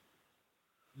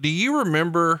 Do you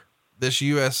remember this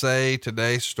USA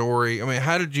Today story? I mean,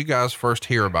 how did you guys first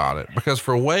hear about it? Because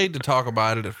for Wade to talk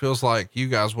about it, it feels like you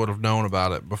guys would have known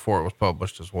about it before it was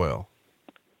published as well.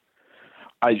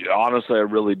 I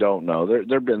really don't know.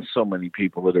 There've been so many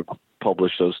people that have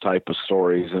published those type of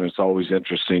stories, and it's always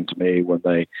interesting to me when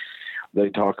they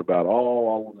talk about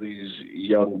all of these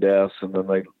young deaths, and then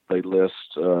they list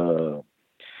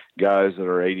guys that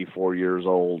are 84 years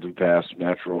old who passed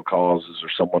natural causes, or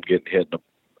someone getting hit in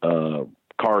a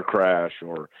car crash,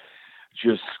 or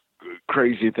just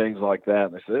crazy things like that.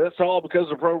 And they say it's all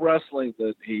because of pro wrestling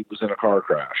that he was in a car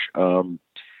crash.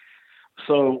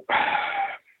 So,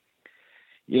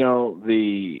 you know,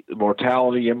 the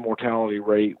mortality, immortality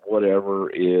rate, whatever,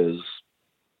 is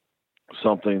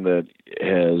something that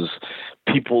has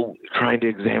people trying to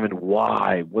examine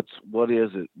why, what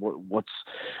is it, what's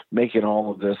making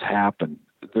all of this happen.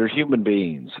 They're human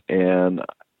beings, and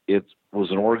it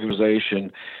was an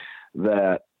organization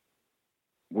that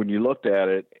when you looked at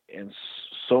it, and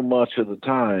so much of the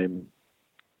time,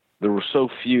 there were so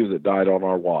few that died on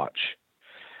our watch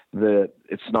that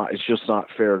it's just not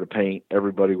fair to paint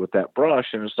everybody with that brush.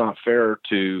 And it's not fair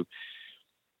to,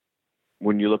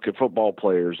 when you look at football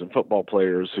players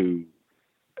who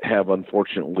have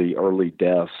unfortunately early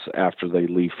deaths after they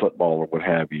leave football or what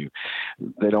have you,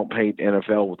 they don't paint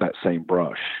NFL with that same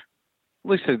brush.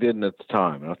 At least they didn't at the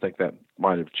time. And I think that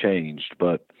might have changed,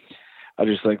 but I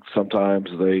just think sometimes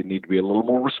they need to be a little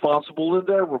more responsible in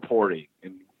their reporting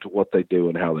into what they do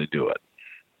and how they do it.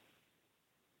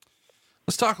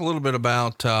 Let's talk a little bit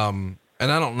about, and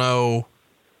I don't know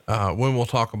when we'll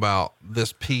talk about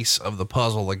this piece of the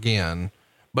puzzle again,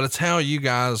 but it's how you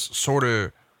guys sort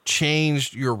of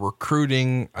changed your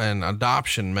recruiting and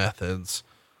adoption methods.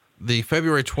 The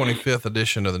February 25th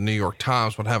edition of the New York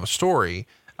Times would have a story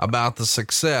about the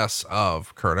success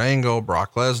of Kurt Angle,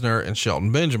 Brock Lesnar, and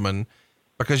Shelton Benjamin,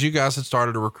 because you guys had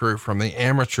started to recruit from the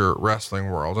amateur wrestling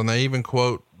world. And they even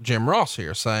quote Jim Ross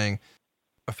here saying,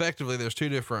 effectively, there's two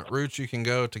different routes you can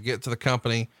go to get to the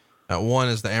company. One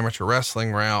is the amateur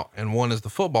wrestling route and one is the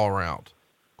football route.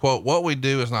 Quote, what we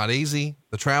do is not easy.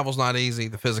 The travel's not easy.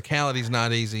 The physicality is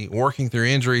not easy. Working through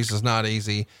injuries is not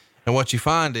easy. And what you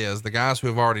find is the guys who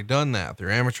have already done that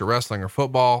through amateur wrestling or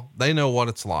football, they know what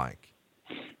it's like.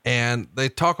 And they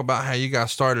talk about how you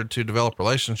guys started to develop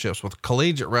relationships with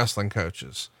collegiate wrestling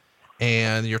coaches,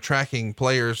 and you're tracking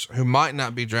players who might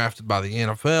not be drafted by the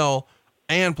NFL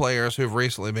and players who've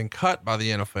recently been cut by the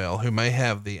NFL who may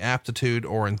have the aptitude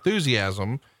or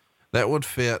enthusiasm that would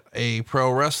fit a pro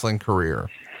wrestling career.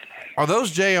 Are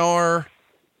those JR?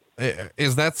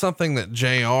 Is that something that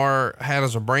JR had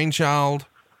as a brainchild,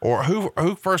 or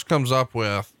who first comes up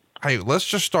with, hey, let's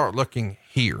just start looking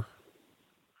here?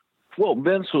 Well,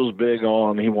 Vince was big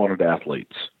on, he wanted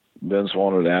athletes. Vince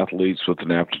wanted athletes with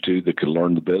an aptitude that could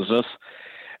learn the business.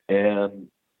 And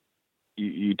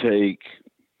you take,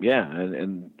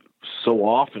 and so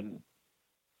often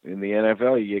in the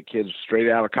NFL, you get kids straight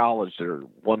out of college. Their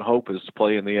one hope is to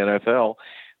play in the NFL.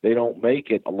 They don't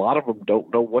make it. A lot of them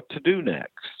don't know what to do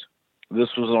next. This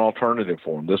was an alternative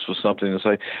for them. This was something to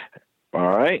say, all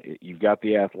right, you've got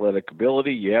the athletic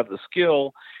ability, you have the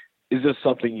skill. Is this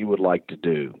something you would like to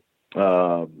do?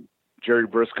 Jerry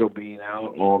Briscoe being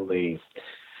out on the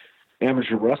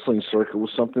amateur wrestling circuit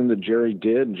was something that Jerry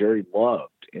did and Jerry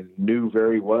loved and knew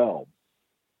very well.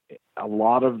 A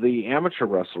lot of the amateur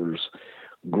wrestlers,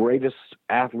 greatest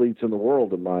athletes in the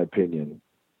world, in my opinion,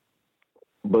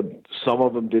 but some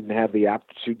of them didn't have the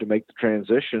aptitude to make the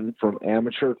transition from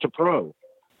amateur to pro.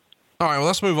 All right, well,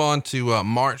 let's move on to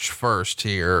March 1st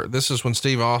here. This is when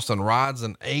Steve Austin rides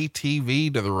an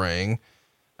ATV to the ring.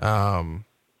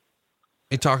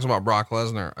 He talks about Brock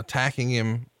Lesnar attacking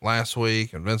him last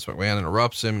week, and Vince McMahon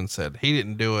interrupts him and said he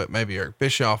didn't do it. Maybe Eric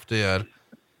Bischoff did.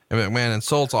 And McMahon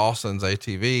insults Austin's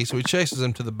ATV. So he chases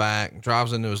him to the back,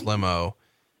 drives into his limo,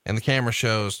 and the camera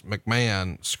shows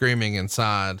McMahon screaming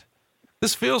inside.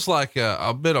 This feels like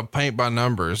a bit of paint by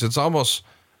numbers. It's almost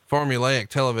formulaic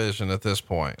television at this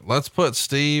point. Let's put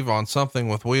Steve on something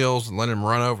with wheels and let him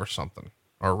run over something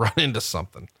or run into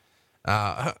something.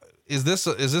 Is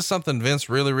this something Vince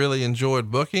really enjoyed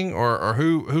booking, or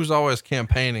who's always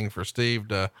campaigning for Steve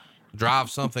to drive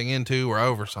something into or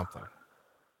over something?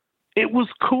 It was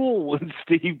cool when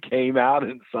Steve came out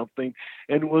in something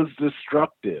and was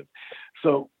destructive.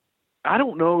 So I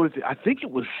don't know I think it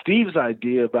was Steve's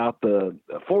idea about the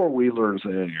four-wheelers,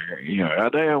 and,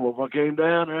 damn, if I came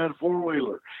down and had a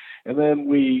four-wheeler, and then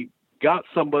we got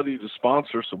somebody to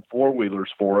sponsor some four-wheelers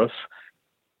for us,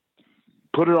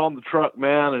 put it on the truck,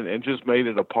 man, and just made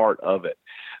it a part of it.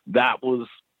 That was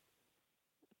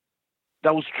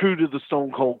true to the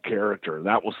Stone Cold character.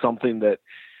 That was something that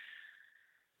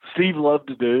Steve loved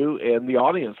to do, and the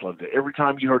audience loved it. Every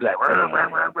time you heard that,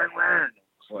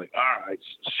 it's like, all right,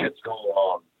 shit's going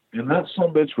on. And that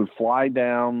sumbitch would fly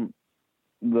down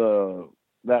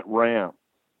that ramp.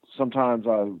 Sometimes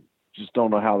I just don't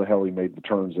know how the hell he made the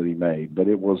turns that he made, but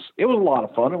it was a lot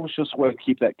of fun. It was just a way to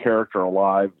keep that character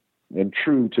alive and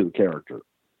true to the character.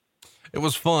 It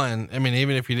was fun. I mean,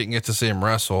 even if you didn't get to see him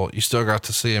wrestle, you still got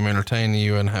to see him entertain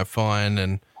you and have fun.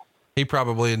 And he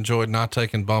probably enjoyed not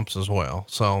taking bumps as well.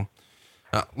 So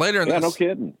later in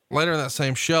that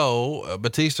same show,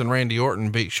 Batista and Randy Orton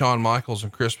beat Shawn Michaels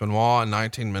and Chris Benoit in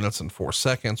 19 minutes and 4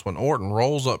 seconds when Orton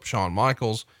rolls up Shawn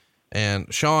Michaels,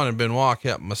 and Shawn and Benoit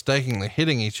kept mistakenly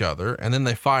hitting each other. And then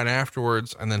they fight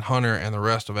afterwards, and then Hunter and the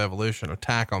rest of Evolution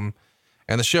attack them.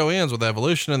 And the show ends with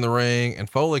Evolution in the ring, and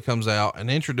Foley comes out and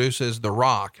introduces The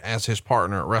Rock as his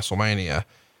partner at WrestleMania.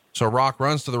 So Rock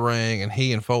runs to the ring, and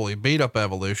he and Foley beat up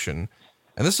Evolution.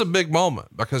 And this is a big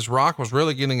moment because Rock was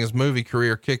really getting his movie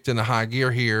career kicked into high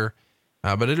gear here.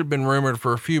 But it had been rumored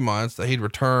for a few months that he'd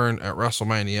return at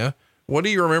WrestleMania. What do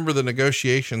you remember the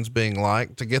negotiations being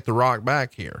like to get The Rock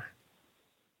back here?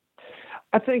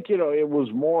 I think, it was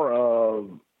more of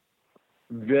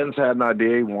Vince had an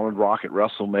idea. He wanted Rock at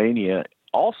WrestleMania.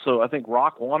 Also, I think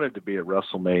Rock wanted to be at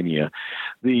WrestleMania.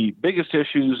 The biggest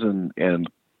issues and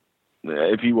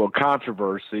if you will,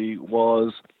 controversy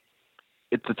was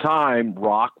at the time,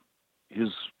 Rock, his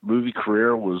movie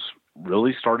career was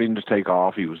really starting to take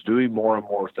off. He was doing more and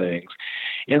more things.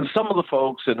 And some of the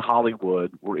folks in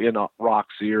Hollywood were in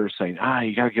Rock's ear saying,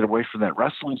 you got to get away from that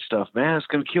wrestling stuff, man. It's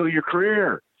going to kill your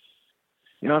career.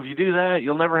 If you do that,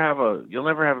 you'll never have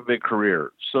a big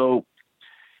career. So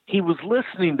he was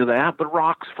listening to that, but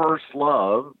Rock's first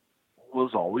love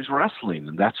was always wrestling,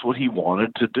 and that's what he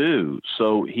wanted to do.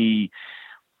 So he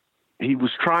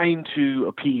was trying to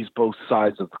appease both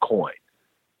sides of the coin.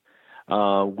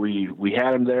 We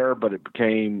had him there, but it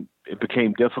became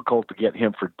difficult to get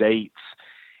him for dates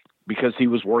because he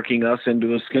was working us into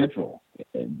his schedule.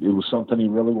 And it was something he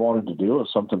really wanted to do. It was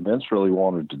something Vince really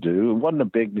wanted to do. It wasn't a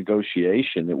big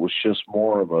negotiation. It was just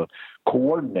more of a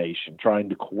coordination, trying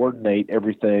to coordinate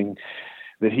everything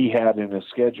that he had in his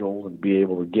schedule and be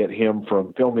able to get him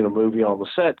from filming a movie on the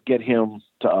set, get him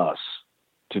to us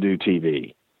to do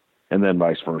TV, and then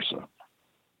vice versa.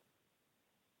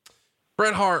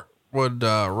 Bret Hart would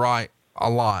write a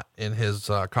lot in his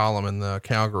column in the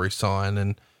Calgary Sun,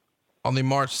 and on the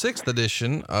March 6th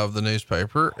edition of the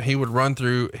newspaper, he would run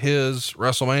through his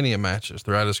WrestleMania matches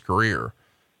throughout his career,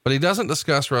 but he doesn't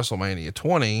discuss WrestleMania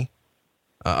 20,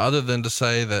 other than to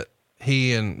say that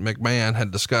he and McMahon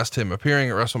had discussed him appearing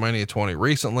at WrestleMania 20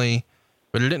 recently,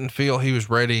 but he didn't feel he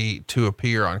was ready to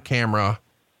appear on camera.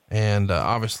 And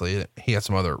obviously he had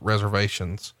some other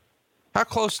reservations. How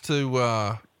close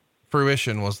to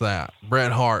fruition was that?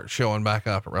 Bret Hart showing back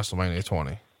up at WrestleMania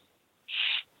 20?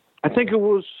 I think it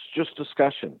was just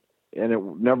discussion, and it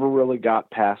never really got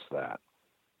past that.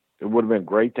 It would have been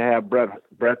great to have Bret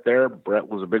there. Bret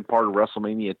was a big part of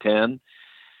WrestleMania 10.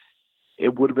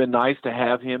 It would have been nice to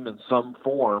have him in some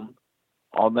form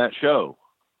on that show,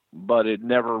 but it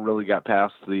never really got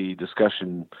past the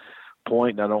discussion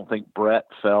point. And I don't think Bret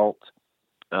felt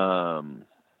that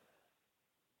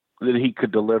he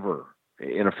could deliver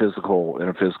in a physical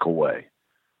way.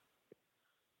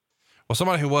 Well,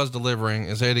 somebody who was delivering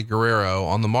is Eddie Guerrero.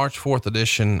 On the March 4th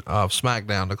edition of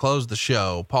SmackDown, to close the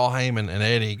show, Paul Heyman and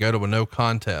Eddie go to a no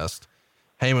contest.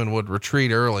 Heyman would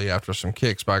retreat early after some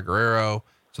kicks by Guerrero.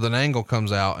 So then Angle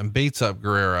comes out and beats up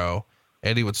Guerrero.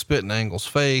 Eddie would spit in Angle's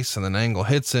face, and then Angle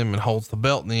hits him and holds the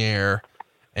belt in the air.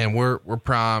 And we're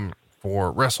prime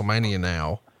for WrestleMania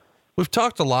now. We've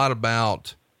talked a lot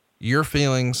about your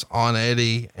feelings on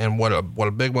Eddie and what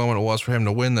a big moment it was for him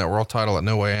to win that world title at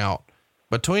No Way Out.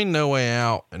 Between No Way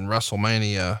Out and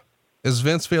WrestleMania, is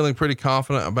Vince feeling pretty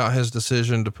confident about his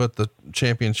decision to put the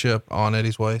championship on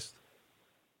Eddie's waist?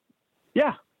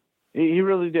 Yeah, he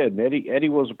really did. Eddie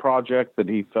was a project that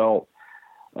he felt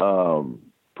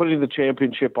putting the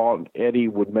championship on Eddie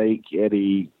would make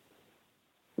Eddie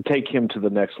take him to the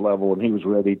next level, and he was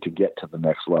ready to get to the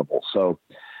next level. So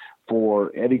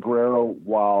for Eddie Guerrero,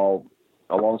 while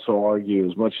I'll also argue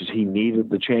as much as he needed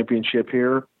the championship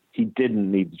here, he didn't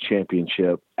need the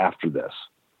championship after this,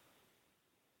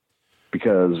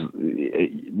 because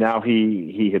now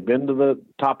he had been to the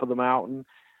top of the mountain.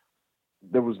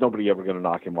 There was nobody ever going to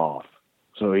knock him off.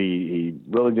 So he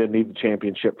really didn't need the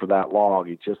championship for that long.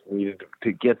 He just needed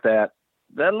to get that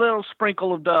little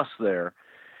sprinkle of dust there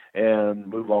and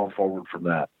move on forward from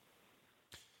that.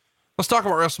 Let's talk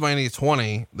about WrestleMania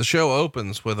 20. The show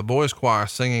opens with a boys choir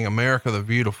singing America the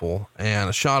Beautiful, and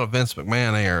a shot of Vince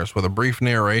McMahon airs with a brief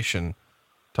narration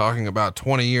talking about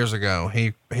 20 years ago.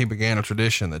 He began a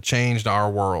tradition that changed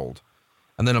our world.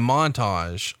 And then a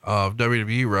montage of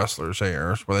WWE wrestlers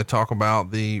airs where they talk about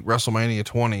the WrestleMania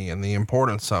 20 and the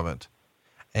importance of it.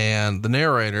 And the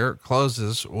narrator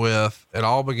closes with, "It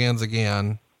all begins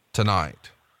again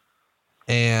tonight."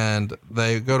 And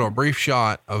they go to a brief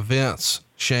shot of Vince,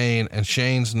 Shane, and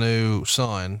Shane's new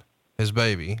son, his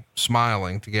baby,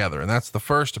 smiling together. And that's the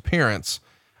first appearance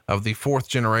of the fourth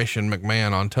generation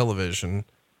McMahon on television.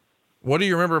 What do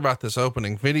you remember about this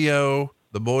opening video,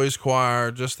 the boys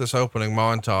choir, just this opening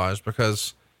montage?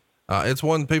 Because it's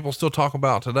one people still talk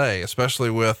about today,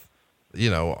 especially with,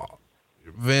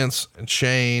 Vince and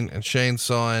Shane's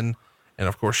son. And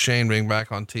of course, Shane being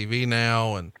back on TV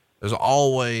now. And there's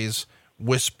always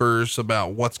whispers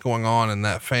about what's going on in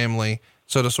that family.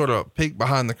 So to sort of peek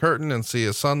behind the curtain and see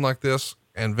a son like this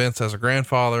and Vince as a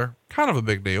grandfather, kind of a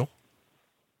big deal.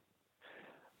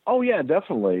 Oh yeah,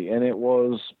 definitely. And it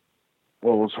was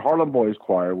Harlem Boys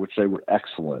Choir, which they were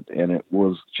excellent. And it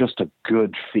was just a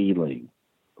good feeling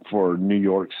for New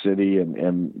York City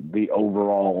and the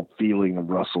overall feeling of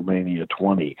WrestleMania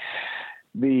 20.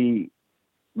 The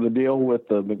deal with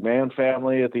the McMahon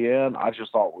family at the end, I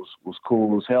just thought was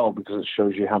cool as hell, because it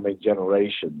shows you how many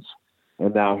generations.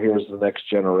 And now here's the next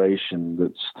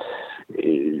generation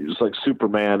it's like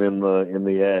Superman in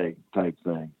the egg type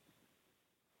thing.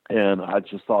 And I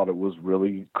just thought it was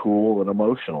really cool and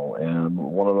emotional, and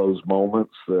one of those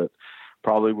moments that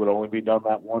probably would only be done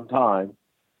that one time.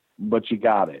 but you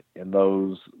got it. And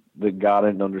those that got it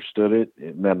and understood it,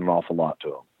 it meant an awful lot to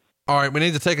them. All right, we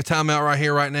need to take a timeout right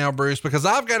here, right now, Bruce, because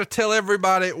I've got to tell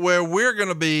everybody where we're going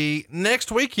to be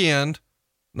next weekend.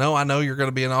 No, I know you're going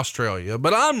to be in Australia,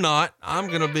 but I'm not. I'm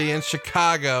going to be in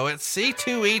Chicago at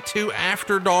C2E2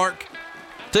 After Dark.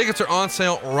 Tickets are on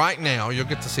sale right now. You'll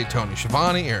get to see Tony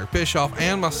Schiavone, Eric Bischoff,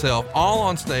 and myself all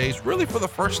on stage, really for the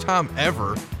first time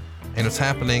ever. And it's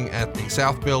happening at the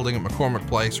South Building at McCormick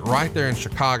Place right there in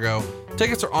Chicago.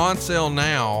 Tickets are on sale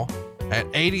now at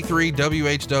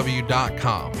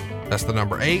 83WHW.com. That's the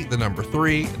number 8, the number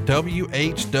 3,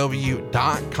 WHW.com.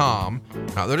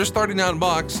 Now they're just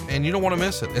 $39 and you don't want to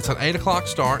miss it. It's an 8:00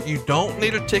 start. You don't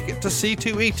need a ticket to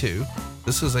C2E2.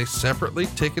 This is a separately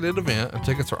ticketed event, and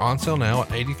tickets are on sale now at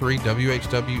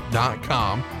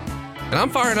 83WHW.com. And I'm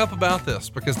firing up about this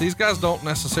because these guys don't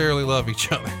necessarily love each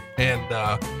other. And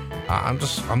I'm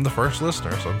the first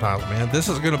listener sometimes, man. This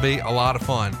is going to be a lot of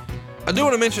fun. I do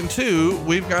want to mention too,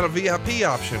 we've got a VIP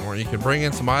option where you can bring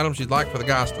in some items you'd like for the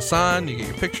guys to sign. You get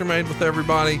your picture made with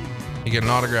everybody. You get an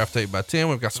autographed 8x10.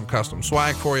 We've got some custom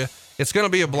swag for you. It's going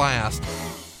to be a blast.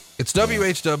 It's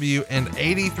WHW and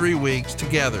 83 weeks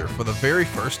together for the very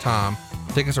first time.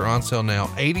 Tickets are on sale now,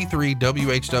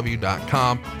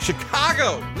 83WHW.com.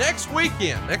 Chicago next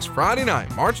weekend, next Friday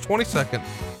night, March 22nd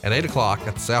at 8:00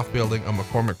 at the South Building of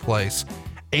McCormick Place.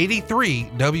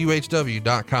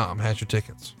 83WHW.com has your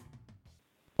tickets.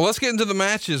 Well, let's get into the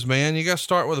matches, man. You got to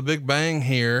start with a big bang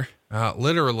here.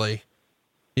 Literally,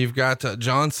 you've got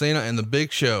John Cena and the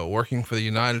Big Show working for the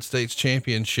United States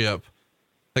Championship.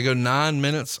 They go 9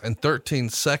 minutes and 13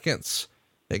 seconds.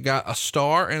 It got a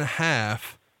star and a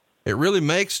half. It really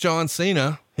makes John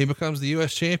Cena. He becomes the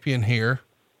U.S. champion here.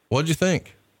 What'd you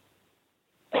think?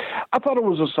 I thought it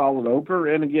was a solid opener.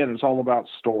 And again, it's all about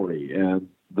story. And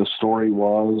the story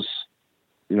was,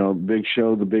 Big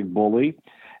Show, the big bully,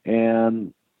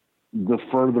 and the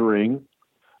furthering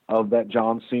of that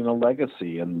John Cena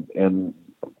legacy and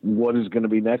what is going to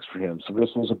be next for him. So this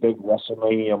was a big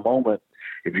WrestleMania moment.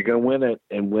 If you're going to win it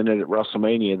and win it at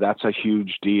WrestleMania, that's a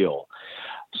huge deal.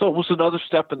 So it was another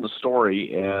step in the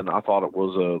story, and I thought it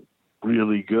was a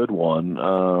really good one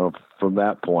from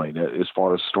that point as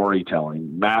far as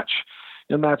storytelling.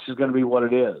 The match is going to be what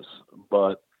it is,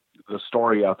 but the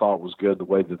story I thought was good, the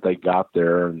way that they got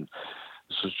there, and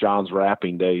this was John's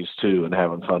rapping days too, and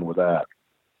having fun with that.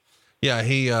 Yeah,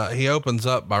 he opens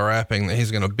up by rapping that he's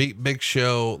going to beat Big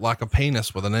Show like a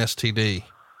penis with an STD.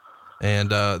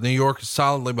 And New York is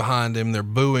solidly behind him. They're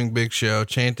booing Big Show,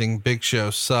 chanting Big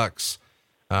Show sucks.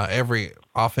 Every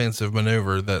offensive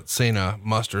maneuver that Cena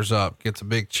musters up gets a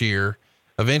big cheer.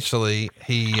 Eventually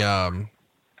he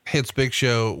hits Big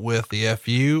Show with the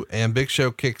FU, and Big Show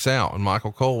kicks out. And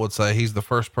Michael Cole would say he's the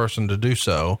first person to do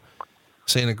so.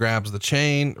 Cena grabs the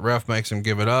chain. The ref makes him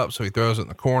give it up, so he throws it in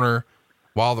the corner.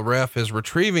 While the ref is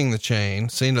retrieving the chain,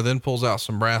 Cena then pulls out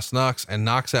some brass knucks and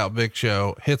knocks out Big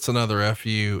Show, hits another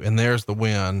FU, and there's the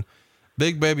win.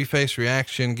 Big babyface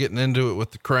reaction, getting into it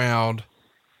with the crowd.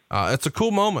 It's a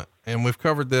cool moment, and we've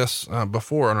covered this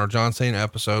before on our John Cena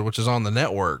episode, which is on the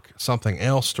network, Something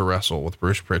Else to Wrestle with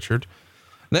Bruce Pritchard.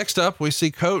 Next up, we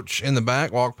see Coach in the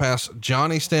back walk past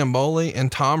Johnny Stamboli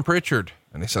and Tom Pritchard,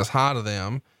 and he says hi to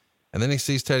them. And then he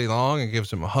sees Teddy Long and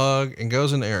gives him a hug and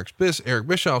goes into Eric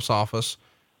Bischoff's office,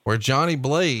 where Johnny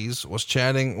Blaze was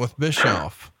chatting with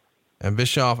Bischoff. And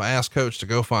Bischoff asked Coach to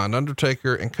go find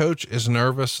Undertaker, and Coach is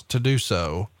nervous to do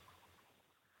so.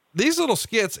 These little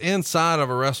skits inside of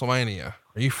a WrestleMania,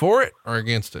 are you for it or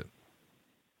against it?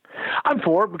 I'm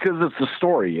for it because it's a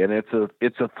story, and it's a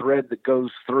thread that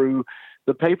goes through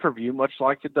the pay-per-view, much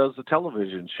like it does the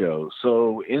television show.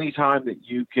 So anytime that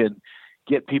you can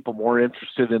get people more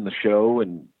interested in the show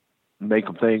and make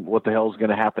them think what the hell is going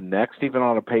to happen next, even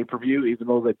on a pay-per-view, even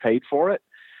though they paid for it,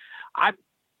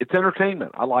 it's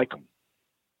entertainment. I like them.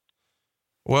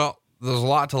 Well, there's a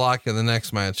lot to like in the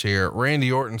next match here.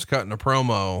 Randy Orton's cutting a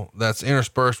promo that's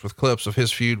interspersed with clips of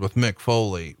his feud with Mick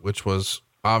Foley, which was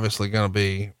obviously going to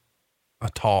be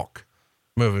a talk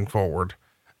moving forward.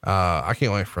 I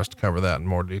can't wait for us to cover that in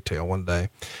more detail one day.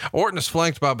 Orton is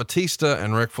flanked by Batista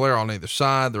and Ric Flair on either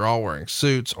side. They're all wearing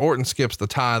suits. Orton skips the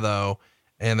tie though,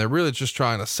 and they're really just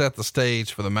trying to set the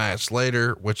stage for the match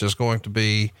later, which is going to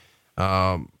be,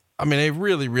 a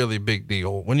really, really big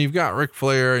deal. When you've got Ric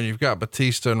Flair and you've got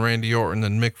Batista and Randy Orton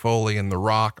and Mick Foley and The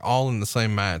Rock all in the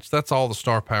same match, that's all the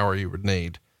star power you would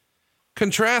need.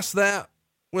 Contrast that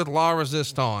with La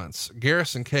Resistance,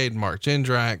 Garrison Cade, Mark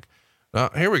Jindrak.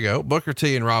 Here we go. Booker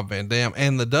T and Rob Van Dam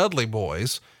and the Dudley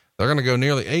Boys. They're going to go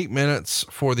nearly 8 minutes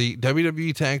for the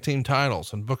WWE Tag Team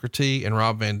titles, and Booker T and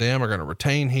Rob Van Dam are going to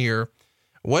retain here.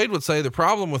 Wade would say the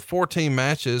problem with 4-team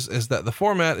matches is that the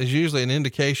format is usually an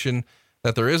indication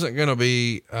that there isn't going to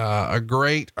be a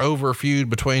great over feud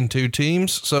between two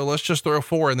teams. So let's just throw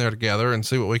 4 in there together and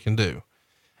see what we can do.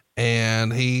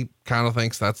 And he kind of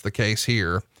thinks that's the case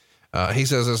here. He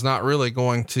says it's not really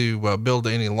going to build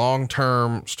any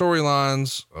long-term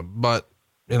storylines, but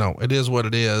you know, it is what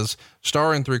it is.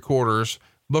 Star in 3/4,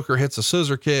 Booker hits a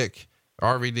scissor kick,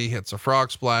 RVD hits a frog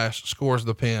splash, scores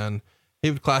the pin. He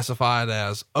would classify it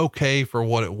as okay for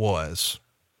what it was.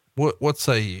 What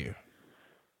say you?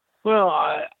 Well,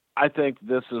 I think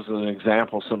this is an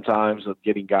example sometimes of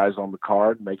getting guys on the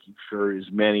card, making sure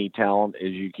as many talent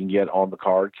as you can get on the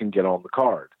card can get on the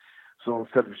card. So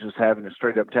instead of just having a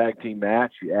straight up tag team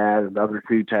match, you add another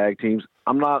 2 tag teams.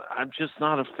 I'm just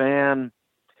not a fan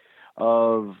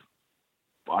of,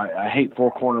 I hate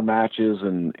 4-corner matches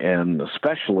and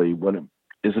especially when it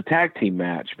is a tag team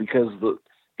match, because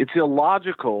it's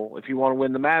illogical if you want to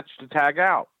win the match to tag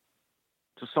out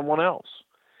to someone else.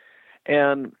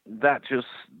 And that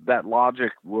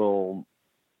logic will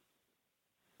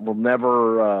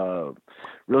never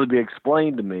really be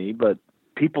explained to me, but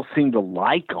people seem to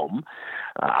like them.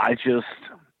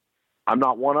 I'm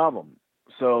not one of them.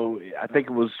 So I think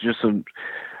it was just an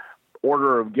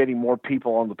order of getting more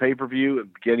people on the pay-per-view and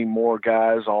getting more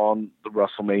guys on the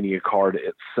WrestleMania card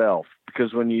itself.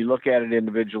 Because when you look at it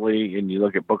individually and you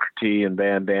look at Booker T and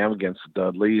Van Dam against the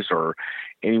Dudleys, or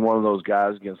any one of those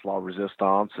guys against La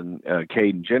Resistance and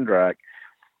Cade and Jindrak,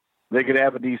 they could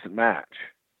have a decent match.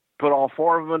 Put all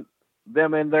 4 of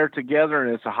them in there together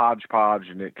and it's a hodgepodge,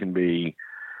 and it can be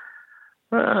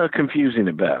confusing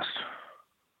at best.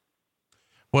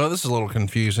 Well, this is a little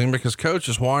confusing because Coach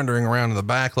is wandering around in the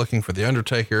back looking for the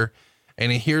Undertaker,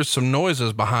 and he hears some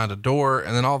noises behind a door.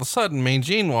 And then all of a sudden Mean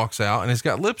Gene walks out and he's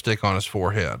got lipstick on his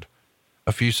forehead.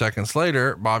 A few seconds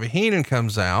later, Bobby Heenan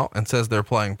comes out and says they're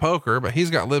playing poker, but he's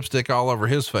got lipstick all over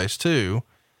his face too.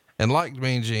 And like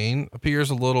Mean Gene, appears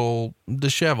a little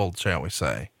disheveled, shall we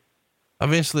say.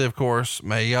 Eventually, of course,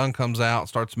 Mae Young comes out,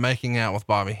 starts making out with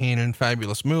Bobby Heenan.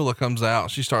 Fabulous Moolah comes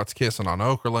out. She starts kissing on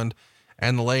Okerlund,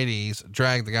 and the ladies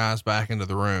drag the guys back into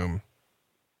the room.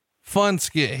 Fun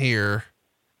skit here.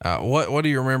 What do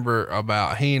you remember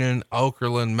about Heenan,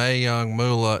 Okerlund, Mae Young,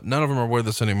 Moolah? None of them are with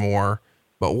us anymore,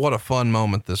 but what a fun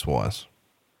moment this was.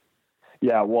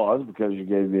 Yeah, it was, because you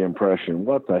gave the impression,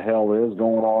 what the hell is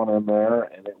going on in there?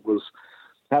 And it was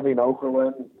having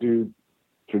Okerlund do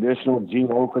traditional Gene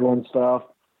Okerlund stuff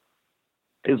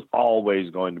is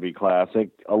always going to be classic,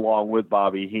 along with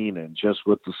Bobby Heenan, just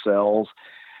with the cells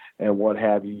and what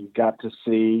have you. You got to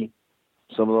see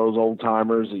some of those old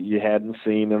timers that you hadn't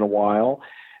seen in a while,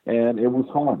 and it was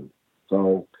fun.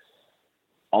 So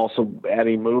also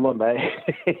adding Moolah,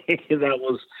 that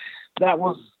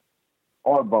was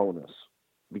our bonus,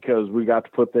 because we got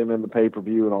to put them in the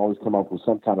pay-per-view and always come up with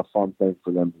some kind of fun thing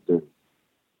for them to do.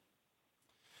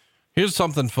 Here's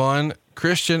something fun.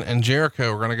 Christian and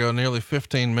Jericho are going to go nearly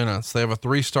 15 minutes. They have a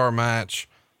 3-star match.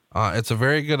 It's a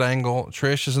very good angle.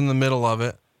 Trish is in the middle of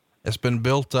it. It's been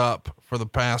built up for the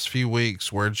past few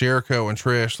weeks where Jericho and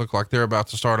Trish look like they're about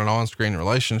to start an on-screen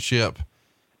relationship.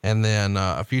 And then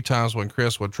a few times when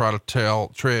Chris would try to tell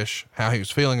Trish how he was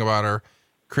feeling about her,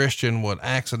 Christian would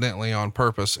accidentally on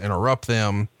purpose interrupt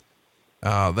them.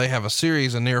 They have a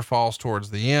series of near falls towards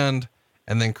the end.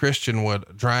 And then Christian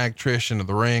would drag Trish into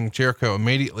the ring. Jericho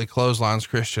immediately clotheslines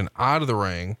Christian out of the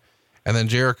ring. And then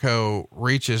Jericho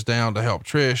reaches down to help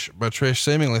Trish, but Trish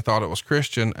seemingly thought it was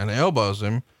Christian and elbows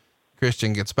him.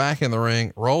 Christian gets back in the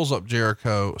ring, rolls up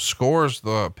Jericho, scores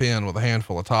the pin with a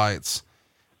handful of tights,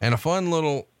 and a fun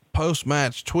little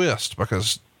post-match twist,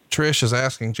 because Trish is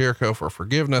asking Jericho for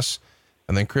forgiveness.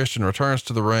 And then Christian returns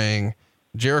to the ring.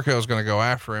 Jericho is going to go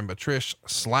after him, but Trish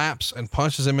slaps and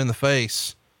punches him in the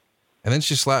face. And then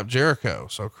she slapped Jericho.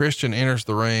 So Christian enters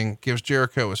the ring, gives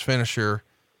Jericho his finisher,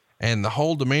 and the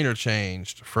whole demeanor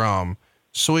changed from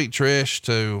sweet Trish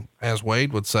to, as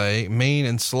Wade would say, mean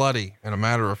and slutty in a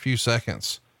matter of a few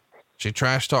seconds. She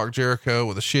trash talked Jericho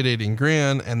with a shit-eating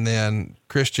grin, and then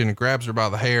Christian grabs her by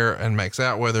the hair and makes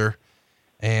out with her,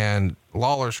 and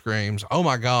Lawler screams, "Oh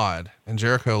my God." And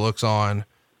Jericho looks on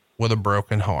with a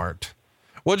broken heart.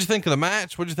 What'd you think of the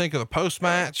match? What'd you think of the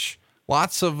post-match?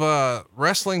 Lots of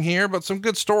wrestling here, but some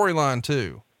good storyline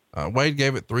too. Wade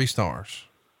gave it 3 stars.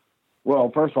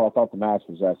 Well, first of all, I thought the match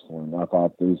was excellent. I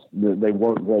thought they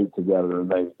work great together,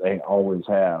 and they always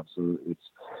have. So it's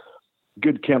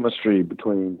good chemistry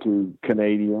between 2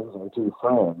 Canadians and 2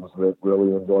 friends that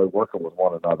really enjoy working with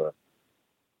one another.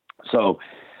 So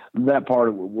that part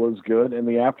of it was good. And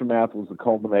the aftermath was the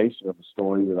culmination of a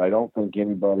story that I don't think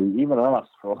anybody, even us,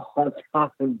 for a long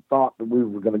time thought that we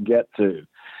were going to get to.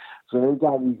 So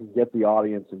anytime you can get the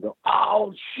audience and go,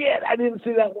 oh shit, I didn't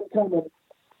see that one coming.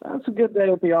 That's a good day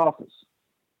at the office.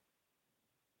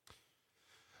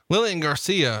 Lillian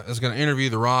Garcia is going to interview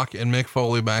The Rock and Mick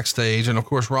Foley backstage. And of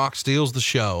course, Rock steals the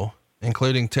show,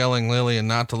 including telling Lillian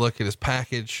not to look at his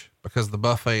package because the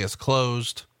buffet is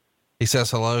closed. He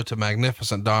says hello to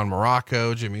Magnificent Don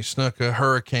Morocco, Jimmy Snuka,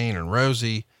 Hurricane, and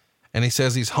Rosie. And he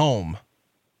says he's home.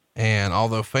 And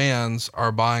although fans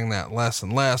are buying that less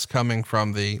and less, coming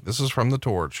from this is from the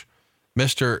Torch,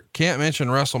 Mr. Can't mention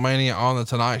WrestleMania on the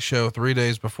Tonight Show 3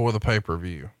 days before the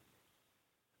pay-per-view.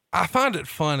 I find it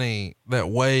funny that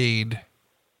Wade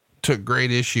took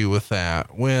great issue with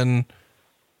that. When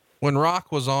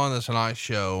Rock was on the Tonight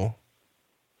Show,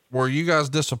 were you guys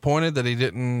disappointed that he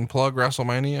didn't plug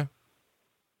WrestleMania?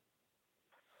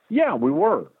 Yeah, we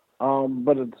were.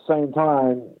 But at the same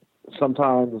time,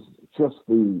 sometimes just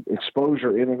the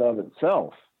exposure in and of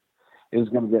itself is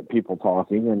going to get people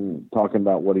talking and talking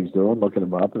about what he's doing, looking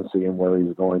him up and seeing where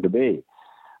he's going to be.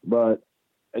 But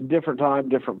a different time,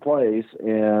 different place.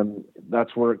 And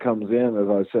that's where it comes in, as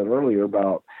I said earlier,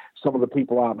 about some of the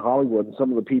people out in Hollywood and some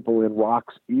of the people in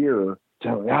Rock's ear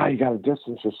telling, you got to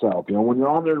distance yourself. You know, when you're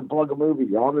on there to plug a movie,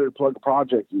 you're on there to plug a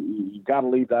project, you got to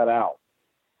leave that out.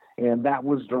 And that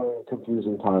was during a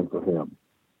confusing time for him.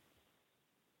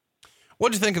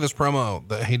 What do you think of this promo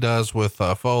that he does with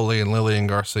Foley and Lillian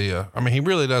Garcia? I mean, he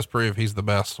really does prove he's the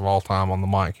best of all time on the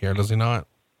mic here, does he not?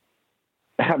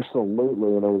 Absolutely.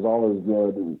 And it was always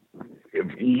good.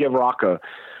 If you give Rock a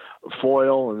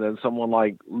foil and then someone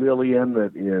like Lillian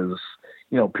that is,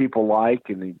 you know, people like,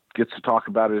 and he gets to talk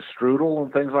about his strudel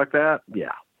and things like that.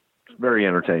 Yeah. It's very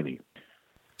entertaining.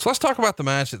 So let's talk about the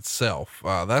match itself.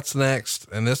 That's next.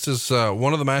 And this is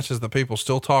one of the matches that people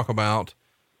still talk about.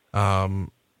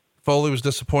 Foley was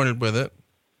disappointed with it.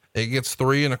 It gets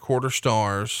 3.25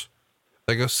 stars.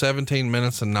 They go 17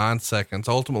 minutes and 9 seconds.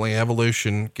 Ultimately,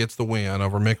 Evolution gets the win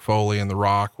over Mick Foley and The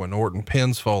Rock when Orton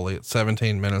pins Foley at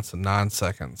 17 minutes and 9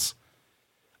 seconds.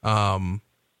 I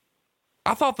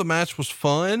thought the match was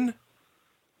fun,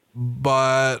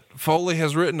 but Foley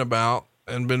has written about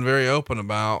and been very open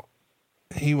about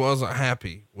he wasn't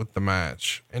happy with the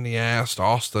match. And he asked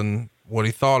Austin what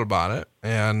he thought about it.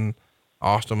 And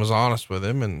Austin was honest with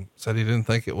him and said he didn't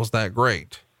think it was that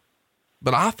great.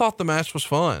 But I thought the match was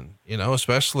fun, you know,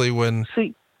 especially when,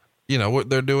 you know,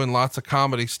 they're doing lots of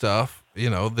comedy stuff, you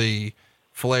know, the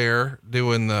Flair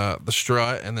doing the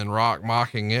strut and then Rock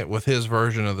mocking it with his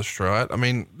version of the strut. I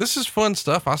mean, this is fun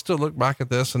stuff. I still look back at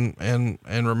this and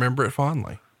remember it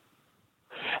fondly.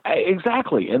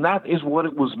 Exactly. And that is what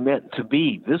it was meant to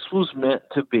be. This was meant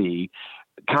to be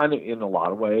kind of, in a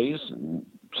lot of ways,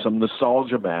 some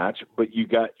nostalgia match, but you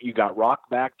got Rock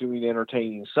back doing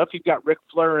entertaining stuff. You've got Ric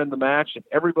Flair in the match and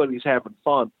everybody's having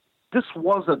fun. This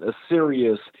wasn't a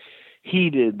serious,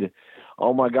 heated,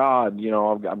 oh my God, you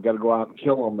know, I've got to go out and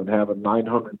kill them and have a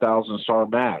 900,000 star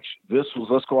match. This was,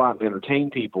 let's go out and entertain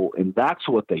people. And that's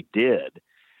what they did.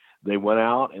 They went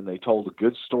out and they told a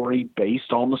good story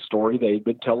based on the story they'd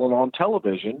been telling on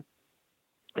television,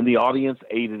 and the audience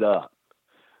ate it up.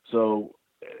 So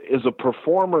as a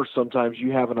performer, sometimes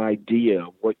you have an idea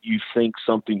what you think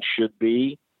something should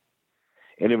be.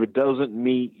 And if it doesn't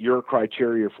meet your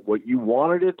criteria for what you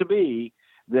wanted it to be,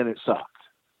 then it sucked.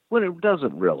 When it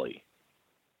doesn't really.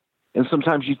 And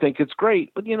sometimes you think it's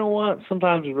great, but you know what?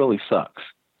 Sometimes it really sucks.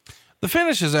 The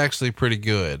finish is actually pretty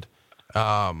good.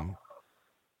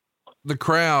 The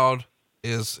crowd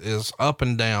is up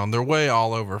and down. They're way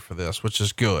all over for this, which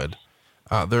is good.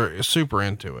 They're super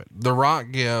into it. The Rock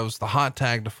gives the hot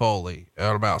tag to Foley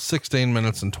at about 16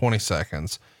 minutes and 20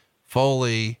 seconds.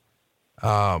 Foley,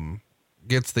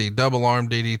 gets the double arm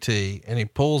DDT and he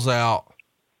pulls out,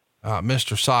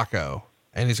 Mr. Sacco,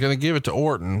 and he's going to give it to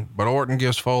Orton, but Orton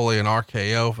gives Foley an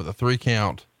RKO for the 3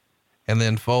 count. And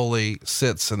then Foley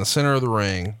sits in the center of the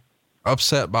ring,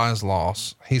 upset by his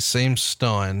loss. He seems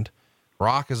stunned.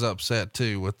 Rock is upset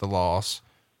too with the loss.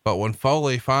 But when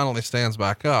Foley finally stands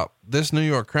back up, this New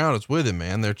York crowd is with him,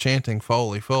 man. They're chanting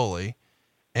Foley, Foley.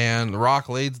 And Rock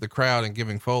leads the crowd in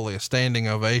giving Foley a standing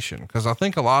ovation. Cause I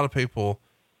think a lot of people,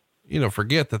 you know,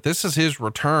 forget that this is his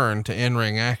return to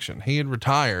in-ring action. He had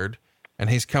retired and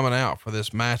he's coming out for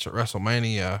this match at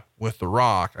WrestleMania with The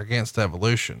Rock against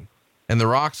Evolution. And The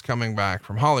Rock's coming back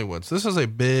from Hollywood. So this is a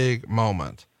big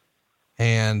moment.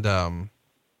 And,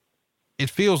 it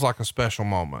feels like a special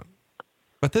moment,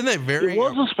 but then it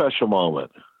was a special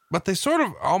moment, but they sort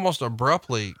of almost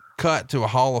abruptly cut to a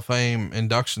Hall of Fame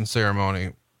induction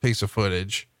ceremony piece of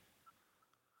footage.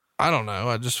 I don't know.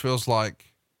 It just feels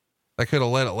like they could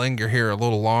have let it linger here a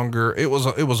little longer. It was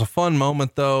a fun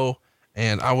moment though.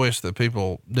 And I wish that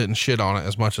people didn't shit on it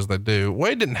as much as they do.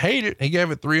 Wade didn't hate it. He gave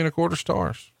it 3.25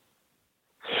 stars.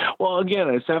 Well, again,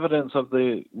 it's evidence of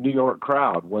the New York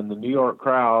crowd. When the New York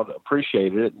crowd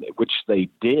appreciated it, which they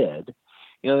did,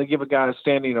 they give a guy a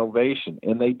standing ovation,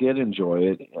 and they did enjoy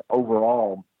it.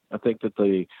 Overall, I think that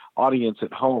the audience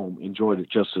at home enjoyed it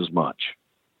just as much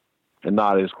and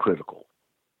not as critical.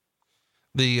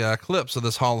 The clips of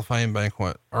this Hall of Fame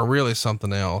banquet are really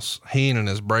something else. Heenan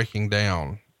is breaking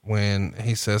down when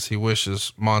he says he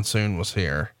wishes Monsoon was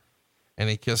here, and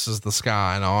he kisses the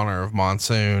sky in honor of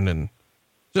Monsoon, and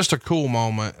just a cool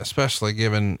moment, especially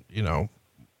given,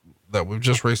 that we've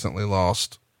just recently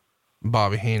lost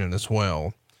Bobby Heenan as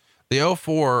well. The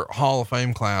 04 Hall of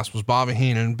Fame class was Bobby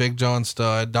Heenan, Big John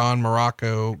Studd, Don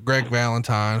Morocco, Greg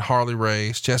Valentine, Harley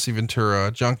Race, Jesse Ventura,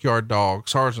 Junkyard Dog,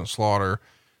 Sergeant Slaughter,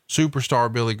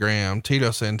 Superstar Billy Graham, Tito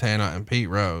Santana, and Pete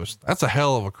Rose. That's a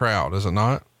hell of a crowd, is it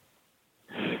not?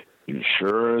 It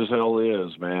sure as hell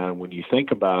is, man. When you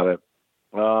think about it,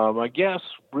 I guess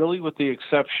really with the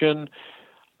exception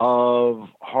of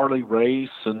Harley Race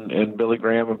and Billy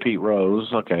Graham and Pete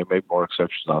Rose. Okay, maybe more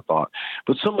exceptions than I thought.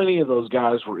 But so many of those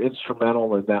guys were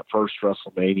instrumental in that first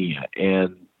WrestleMania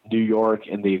and New York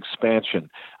and the expansion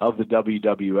of the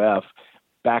WWF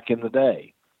back in the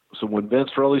day. So when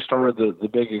Vince really started the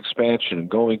big expansion and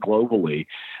going globally,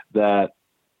 that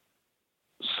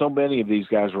so many of these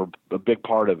guys were a big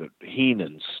part of it.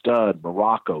 Heenan, Studd,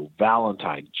 Morocco,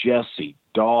 Valentine, Jesse,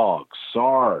 Dog,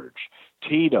 Sarge,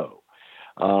 Tito.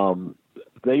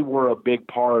 They were a big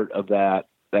part of that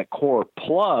core.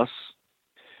 Plus,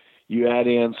 you add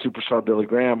in Superstar Billy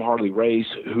Graham, Harley Race,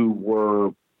 who were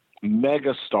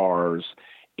mega stars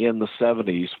in the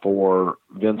 70s for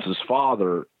Vince's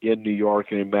father in New York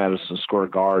and in Madison Square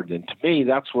Garden. And to me,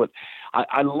 that's what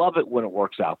I love it when it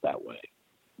works out that way.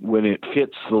 When it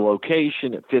fits the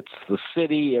location, it fits the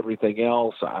city, everything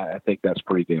else. I think that's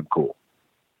pretty damn cool.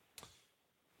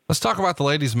 Let's talk about the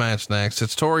ladies match next.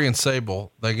 It's Tori and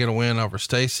Sable. They get a win over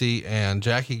Stacy and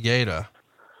Jackie Gata.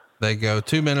 They go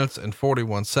 2 minutes and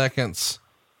 41 seconds.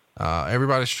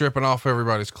 Everybody's stripping off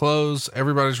everybody's clothes.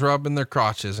 Everybody's rubbing their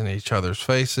crotches in each other's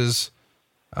faces.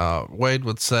 Wade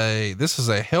would say this is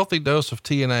a healthy dose of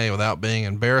TNA without being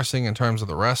embarrassing in terms of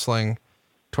the wrestling.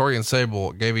 Tori and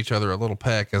Sable gave each other a little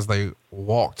peck as they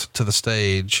walked to the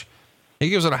stage. He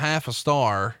gives it a 0.5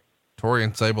 star. Tori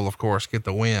and Sable, of course, get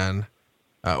the win.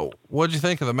 What'd you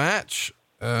think of the match?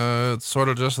 It's sort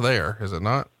of just there, is it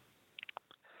not?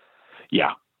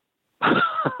 Yeah.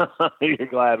 You're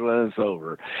glad when it's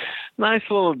over. Nice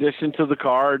little addition to the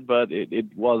card, but it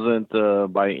wasn't,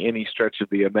 by any stretch of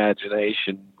the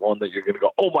imagination, one that you're going to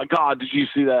go, oh my God, did you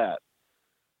see that?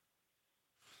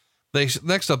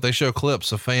 Next up, they show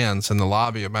clips of fans in the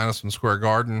lobby of Madison Square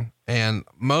Garden. And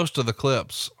most of the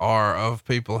clips are of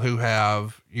people who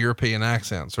have European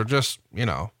accents or just,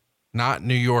 not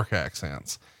New York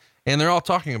accents. And they're all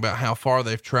talking about how far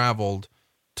they've traveled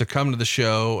to come to the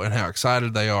show and how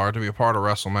excited they are to be a part of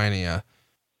WrestleMania.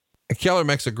 And Keller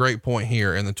makes a great point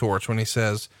here in the Torch when he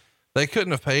says they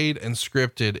couldn't have paid and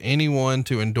scripted anyone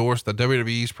to endorse the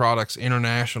WWE's product's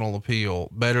international appeal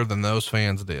better than those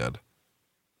fans did.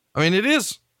 I mean,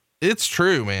 it's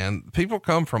true, man. People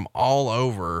come from all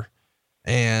over,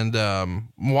 and,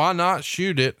 why not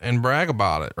shoot it and brag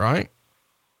about it? Right?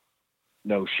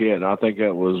 No shit. I think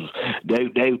that was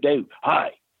Dave.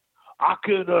 Hey, I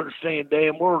couldn't understand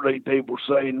damn word these people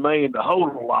saying to me in the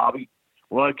holding lobby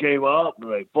when I came up and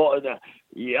they fought.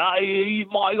 Yeah,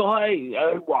 Michael, hey,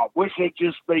 I wish they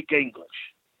just speak English.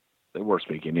 They were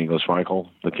speaking English, Michael,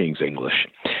 the King's English.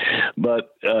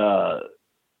 But,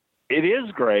 it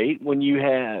is great when you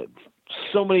have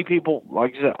so many people,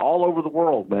 like you said, all over the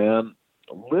world, man,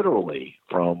 literally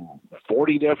from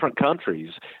 40 different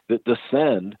countries that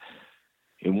descend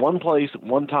in one place at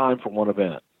one time for one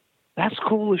event. That's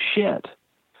cool as shit.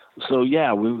 So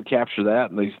yeah, we would capture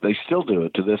that, and they still do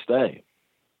it to this day.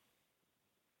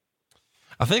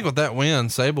 I think with that win,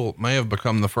 Sable may have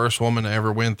become the first woman to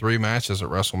ever win 3 matches at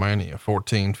WrestleMania,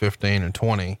 14, 15, and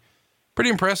 20. Pretty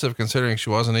impressive considering she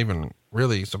wasn't even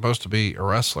really supposed to be a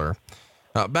wrestler.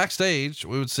 Backstage,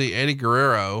 we would see Eddie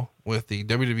Guerrero with the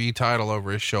WWE title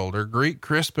over his shoulder greet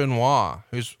Chris Benoit,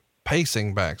 who's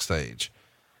pacing backstage.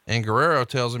 And Guerrero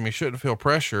tells him he shouldn't feel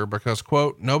pressure because,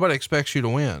 quote, nobody expects you to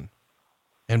win.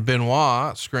 And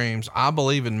Benoit screams, I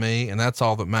believe in me, and that's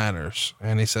all that matters.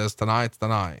 And he says, tonight's the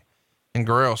night. And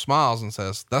Guerrero smiles and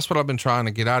says, that's what I've been trying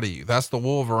to get out of you. That's the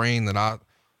Wolverine that I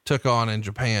took on in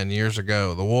Japan years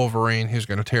ago. The Wolverine who's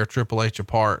going to tear Triple H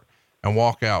apart and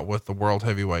walk out with the world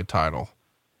heavyweight title.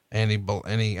 And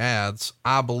he adds,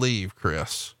 I believe,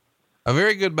 Chris. A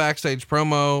very good backstage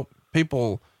promo.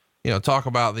 People, talk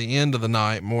about the end of the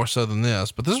night more so than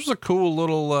this, but this was a cool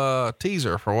little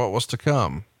teaser for what was to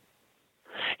come.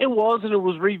 It was, and it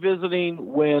was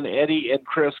revisiting when Eddie and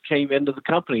Chris came into the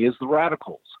company as the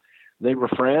Radicals. They were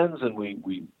friends, and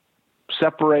we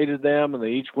separated them, and they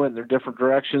each went in their different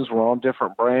directions. We're on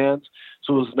different brands.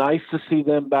 So it was nice to see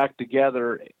them back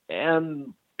together,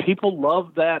 and people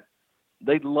loved that.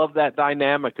 They loved that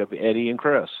dynamic of Eddie and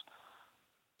Chris.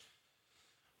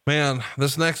 Man,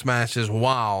 this next match is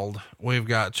wild. We've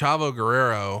got Chavo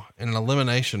Guerrero in an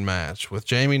elimination match with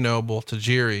Jamie Noble,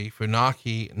 Tajiri,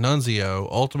 Funaki, Nunzio,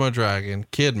 Ultimo Dragon,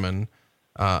 Kidman,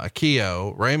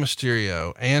 Akio, Rey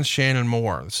Mysterio, and Shannon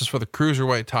Moore. This is for the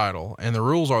cruiserweight title. And the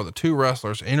rules are the two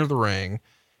wrestlers enter the ring.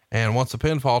 And once the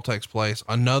pinfall takes place,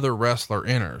 another wrestler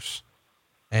enters,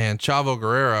 and Chavo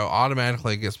Guerrero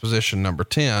automatically gets position number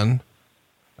 10.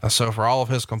 So for all of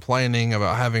his complaining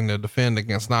about having to defend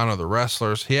against 9 other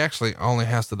wrestlers, he actually only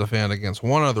has to defend against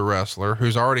one other wrestler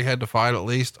who's already had to fight at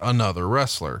least another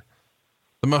wrestler.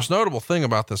 The most notable thing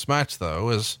about this match, though,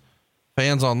 is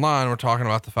fans online were talking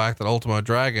about the fact that Ultimo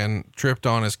Dragon tripped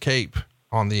on his cape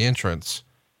on the entrance.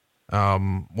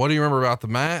 What do you remember about the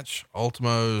match?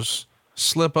 Ultimo's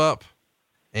slip up,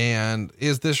 and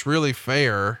is this really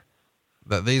fair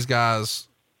that these guys,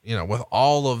 with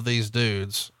all of these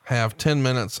dudes, have 10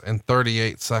 minutes and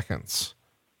 38 seconds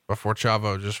before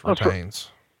Chavo just retains?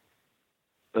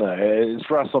 It's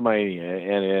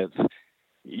WrestleMania, and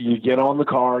you get on the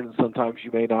card, and sometimes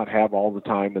you may not have all the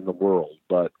time in the world,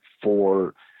 but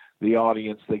for the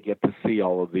audience, they get to see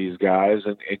all of these guys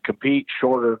and compete,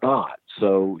 short or not.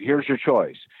 So here's your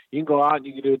choice. You can go out and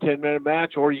you can do a 10-minute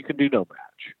match, or you can do no match.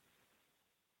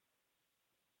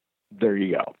 There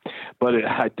you go. But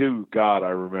I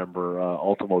remember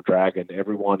Ultimo Dragon.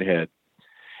 Everyone had,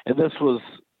 and this was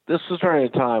during a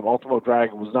time Ultimo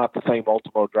Dragon was not the same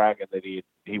Ultimo Dragon that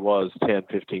he was 10,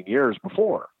 15 years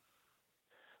before.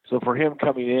 So for him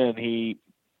coming in, he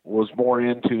was more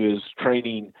into his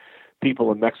training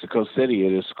people in Mexico City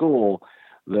at his school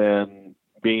than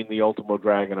being the Ultimo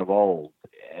Dragon of old.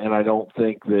 And I don't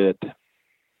think that,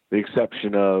 the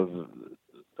exception of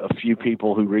a few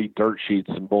people who read dirt sheets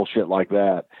and bullshit like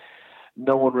that,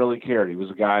 no one really cared. He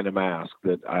was a guy in a mask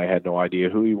that I had no idea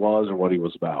who he was or what he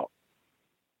was about.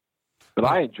 But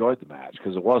I enjoyed the match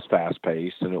because it was fast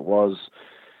paced and it was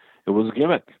a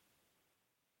gimmick.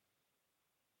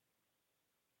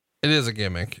 It is a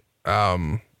gimmick.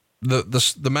 The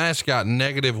match got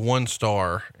 -1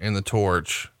 star in the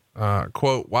Torch.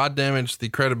 Quote, why damage the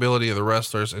credibility of the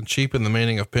wrestlers and cheapen the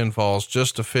meaning of pinfalls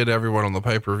just to fit everyone on the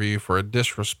pay-per-view for a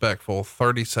disrespectful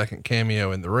 30-second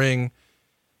cameo in the ring?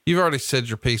 You've already said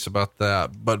your piece about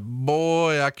that, but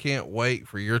boy, I can't wait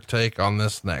for your take on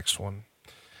this next one.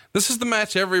 This is the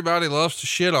match everybody loves to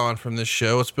shit on from this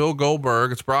show. It's Bill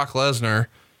Goldberg, it's Brock Lesnar,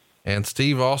 and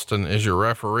Steve Austin is your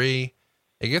referee.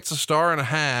 It gets 1.5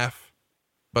 stars,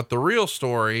 but the real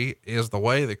story is the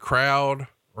way the crowd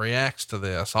reacts to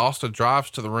this. Austin drives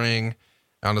to the ring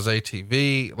on his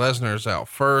ATV. Lesnar's out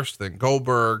first, then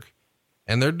Goldberg,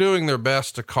 and they're doing their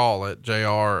best to call it,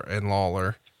 JR and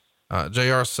Lawler.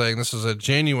 JR saying this is a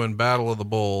genuine battle of the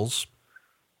bulls.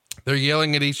 They're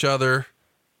yelling at each other.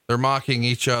 They're mocking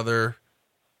each other.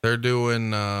 They're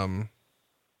doing,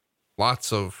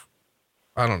 lots of,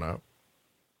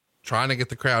 trying to get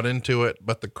the crowd into it,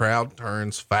 but the crowd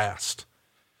turns fast.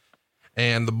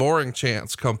 And the boring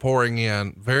chants come pouring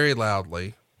in very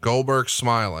loudly. Goldberg's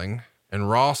smiling, and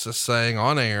Ross is saying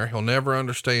on air he'll never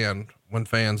understand when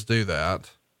fans do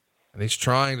that. And he's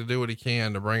trying to do what he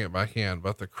can to bring it back in,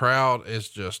 but the crowd is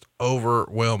just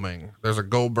overwhelming. There's a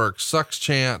Goldberg sucks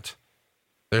chant.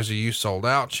 There's a you sold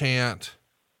out chant.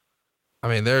 I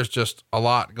mean, there's just a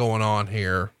lot going on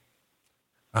here.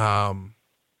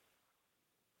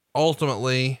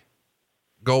 Ultimately,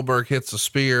 Goldberg hits a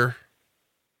spear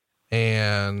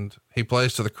and he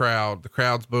plays to the crowd. The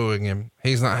crowd's booing him.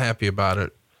 He's not happy about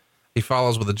it. He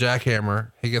follows with a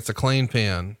jackhammer. He gets a clean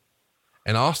pin,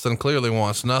 and Austin clearly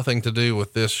wants nothing to do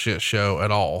with this shit show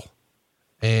at all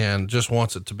and just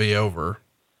wants it to be over.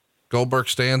 Goldberg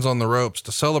stands on the ropes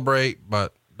to celebrate,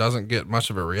 but doesn't get much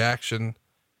of a reaction.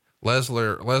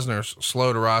 Lesnar's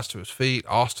slow to rise to his feet.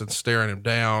 Austin's staring him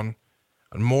down,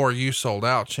 and more you sold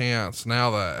out chants.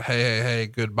 Now the hey, hey, hey,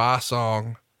 goodbye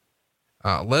song.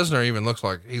 Lesnar even looks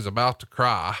like he's about to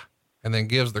cry and then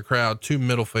gives the crowd 2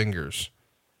 middle fingers.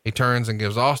 He turns and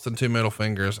gives Austin 2 middle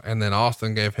fingers, and then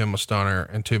Austin gave him a stunner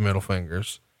and 2 middle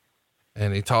fingers.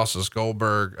 And he tosses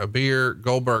Goldberg a beer.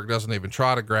 Goldberg doesn't even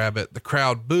try to grab it. The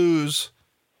crowd boos.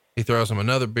 He throws him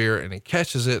another beer and he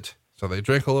catches it. So they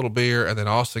drink a little beer, and then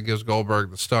Austin gives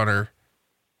Goldberg the stunner.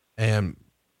 And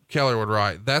Keller would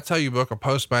write, that's how you book a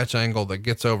post-match angle that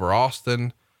gets over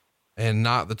Austin and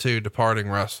not the two departing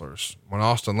wrestlers. When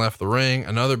Austin left the ring,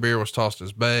 another beer was tossed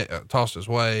his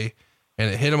way,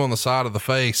 and it hit him on the side of the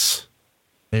face.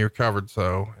 He recovered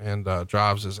and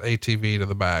drives his ATV to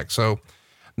the back. So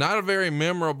not a very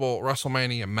memorable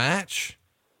WrestleMania match,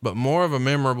 but more of a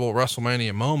memorable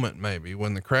WrestleMania moment, maybe,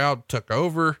 when the crowd took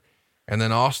over and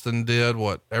then Austin did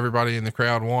what everybody in the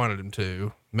crowd wanted him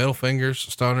to: middle fingers,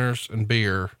 stunners, and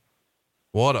beer.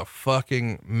 What a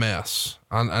fucking mess.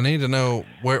 I need to know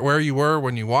where you were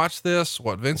when you watched this,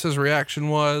 what Vince's reaction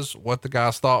was, what the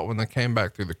guys thought when they came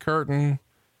back through the curtain.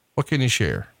 What can you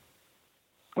share?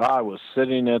 I was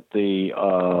sitting at the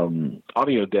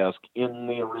audio desk in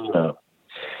the arena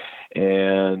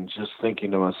and just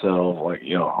thinking to myself, like,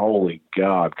 holy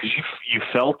God, because you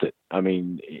felt it. I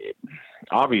mean,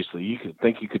 obviously you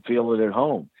could feel it at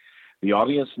home. The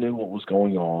audience knew what was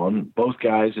going on. Both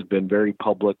guys had been very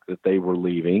public that they were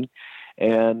leaving,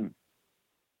 and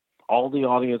all the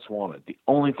audience wanted, the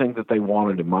only thing that they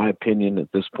wanted, in my opinion,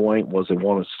 at this point, was they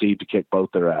wanted Steve to kick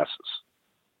both their asses,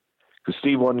 because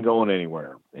Steve wasn't going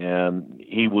anywhere and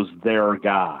he was their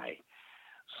guy.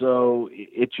 So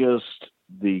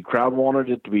the crowd wanted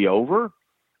it to be over.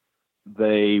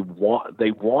 They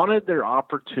wanted their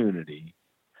opportunity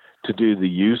to do the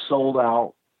 "you sold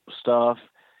out" stuff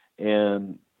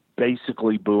and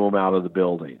basically boo him out of the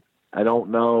building. I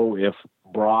don't know if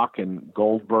Brock and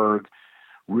Goldberg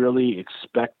really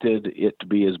expected it to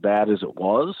be as bad as it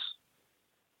was.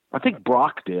 I think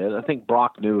Brock did. I think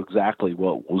Brock knew exactly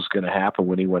what was going to happen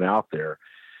when he went out there,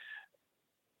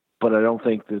 but I don't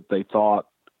think that they thought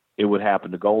it would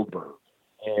happen to Goldberg.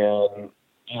 And,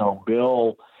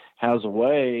 Bill has a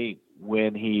way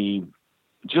when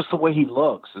just the way he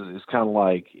looks is kind of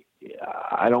like,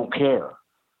 I don't care.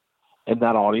 And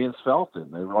that audience felt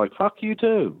it. They were like, fuck you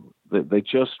too. They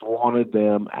just wanted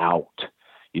them out.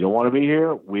 You don't want to be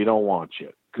here? We don't want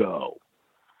you. Go.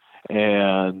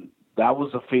 And that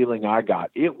was the feeling I got.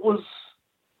 It was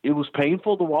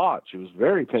painful to watch. It was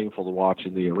very painful to watch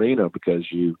in the arena,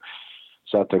 because you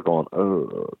sat there going,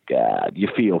 oh God, you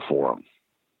feel for them.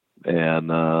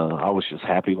 And I was just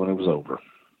happy when it was over.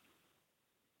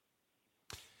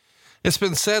 It's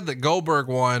been said that Goldberg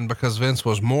won because Vince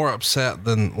was more upset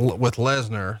with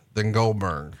Lesnar than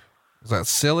Goldberg. Is that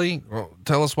silly? Well,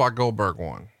 tell us why Goldberg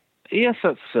won. Yes,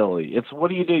 that's silly. It's, what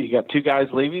do? You got two guys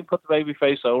leaving, put the baby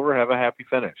face over, have a happy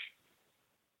finish.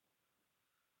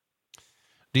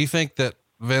 Do you think that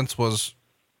Vince was,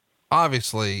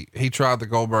 obviously he tried the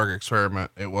Goldberg experiment.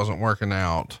 It wasn't working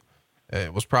out.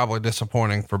 It was probably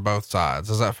disappointing for both sides.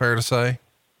 Is that fair to say?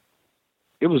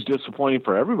 It was disappointing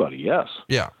for everybody. Yes.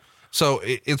 Yeah. So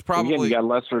it's probably, again, you got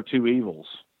lesser of two evils.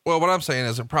 Well, what I'm saying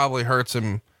is it probably hurts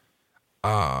him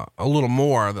a little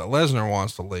more that Lesnar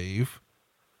wants to leave.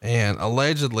 And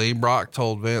allegedly Brock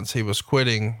told Vince he was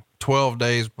quitting 12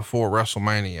 days before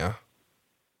WrestleMania.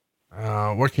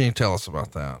 What can you tell us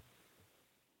about that?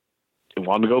 He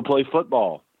wanted to go play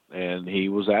football, and he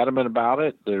was adamant about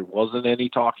it. There wasn't any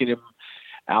talking him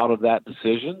out of that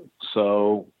decision.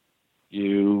 So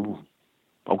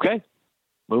okay,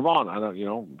 move on. I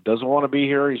don't, doesn't want to be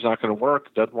here. He's not going to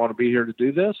work. Doesn't want to be here to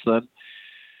do this. Then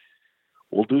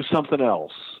we'll do something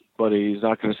else, but he's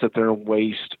not going to sit there and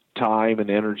waste time and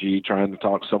energy trying to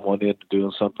talk someone into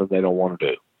doing something they don't want to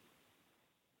do.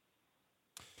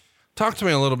 Talk to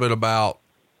me a little bit about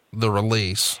the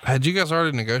release. Had you guys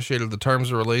already negotiated the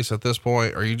terms of release at this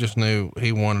point, or you just knew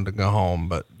he wanted to go home,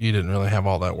 but you didn't really have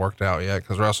all that worked out yet?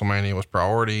 Cause WrestleMania was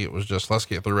priority. It was just, let's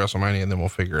get through WrestleMania and then we'll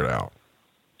figure it out.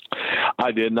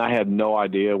 I didn't. I had no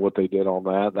idea what they did on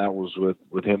that. That was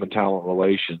with him and talent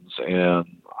relations.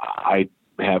 And I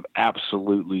have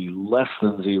absolutely less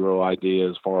than zero idea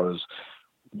as far as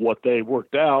what they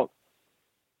worked out,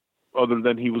 other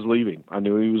than he was leaving. I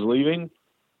knew he was leaving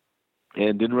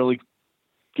and didn't really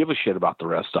give a shit about the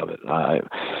rest of it. I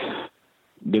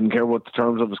didn't care what the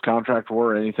terms of his contract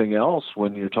were or anything else.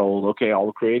 When you're told, okay, all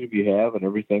the creative you have and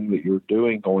everything that you're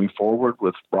doing going forward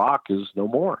with Brock is no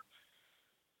more.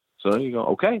 So you go,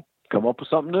 okay, come up with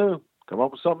something new, come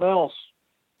up with something else.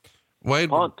 Wade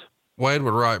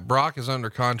would write, Brock is under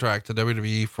contract to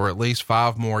WWE for at least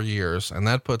 5 more years, and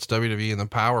that puts WWE in the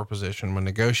power position when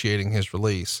negotiating his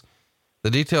release.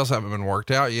 The details haven't been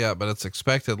worked out yet, but it's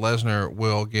expected Lesnar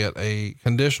will get a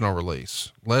conditional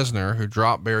release. Lesnar, who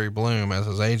dropped Barry Bloom as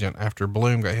his agent after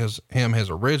Bloom got his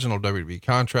original WWE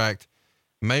contract,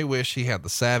 may wish he had the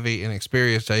savvy and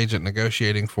experienced agent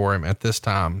negotiating for him at this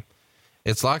time.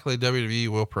 It's likely WWE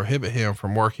will prohibit him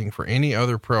from working for any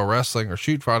other pro wrestling or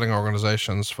shoot fighting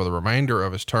organizations for the remainder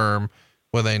of his term,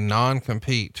 with a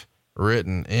non-compete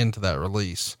written into that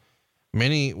release.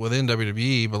 Many within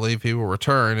WWE believe he will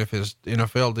return if his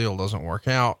NFL deal doesn't work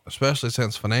out, especially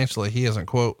since financially he isn't,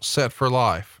 quote, set for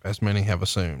life, as many have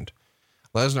assumed.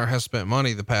 Lesnar has spent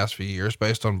money the past few years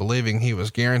based on believing he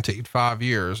was guaranteed 5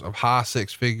 years of high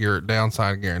six-figure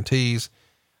downside guarantees.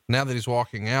 Now that he's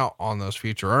walking out on those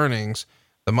future earnings,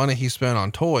 the money he spent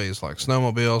on toys like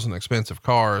snowmobiles and expensive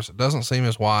cars doesn't seem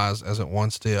as wise as it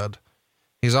once did.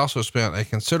 He's also spent a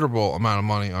considerable amount of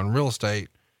money on real estate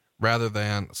rather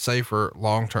than safer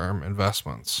long-term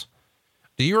investments.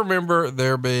 Do you remember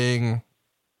there being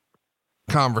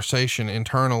conversation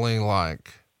internally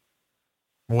like,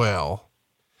 well,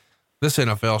 this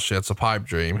NFL shit's a pipe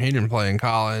dream. He didn't play in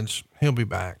college. He'll be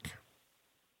back.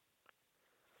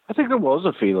 I think there was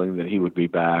a feeling that he would be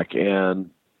back, and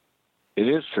it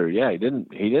is true. Yeah, he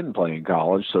didn't play in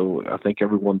college. So I think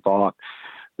everyone thought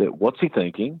that, what's he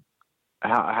thinking?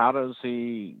 How does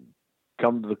he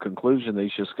come to the conclusion that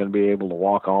he's just going to be able to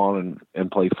walk on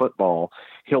and play football?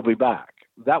 He'll be back.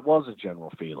 That was a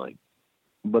general feeling.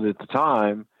 But at the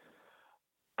time,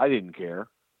 I didn't care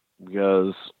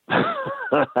because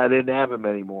I didn't have him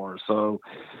anymore. So,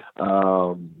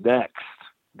 next,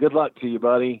 good luck to you,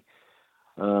 buddy.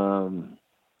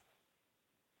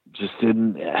 Just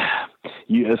didn't,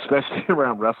 especially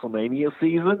around WrestleMania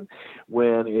season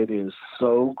when it is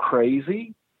so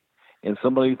crazy and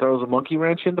somebody throws a monkey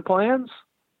wrench into plans.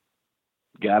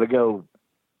 Gotta go.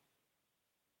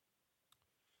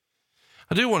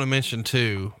 I do want to mention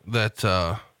too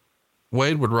that,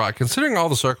 Wade would write, considering all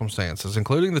the circumstances,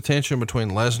 including the tension between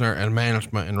Lesnar and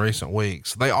management in recent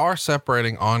weeks, they are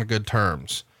separating on good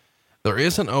terms. There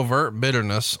isn't overt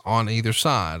bitterness on either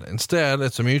side. Instead,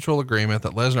 it's a mutual agreement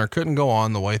that Lesnar couldn't go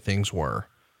on the way things were.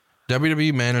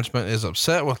 WWE management is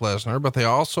upset with Lesnar, but they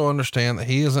also understand that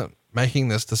he isn't making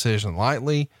this decision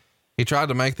lightly. He tried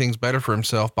to make things better for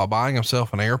himself by buying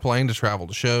himself an airplane to travel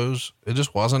to shows. It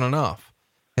just wasn't enough.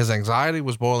 His anxiety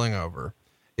was boiling over.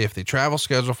 If the travel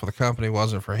schedule for the company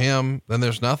wasn't for him, then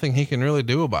there's nothing he can really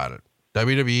do about it.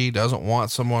 WWE doesn't want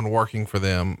someone working for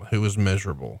them who is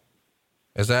miserable.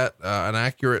 Is that an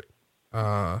accurate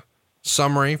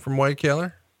summary from Wade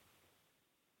Keller?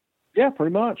 Yeah,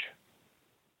 pretty much.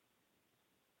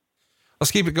 Let's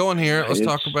keep it going here. Let's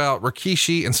talk about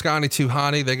Rikishi and Scotty 2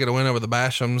 Hotty. They get a win over the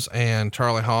Bashams and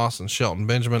Charlie Haas and Shelton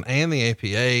Benjamin and the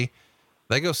APA.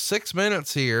 They go 6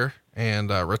 minutes here and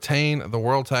retain the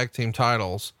World Tag Team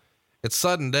titles. It's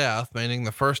sudden death, meaning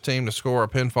the first team to score a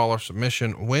pinfall or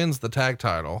submission wins the tag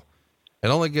title. It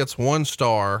only gets 1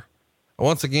 star.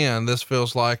 Once again, this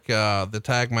feels like the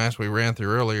tag match we ran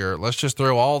through earlier. Let's just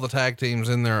throw all the tag teams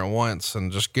in there at once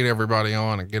and just get everybody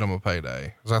on and get them a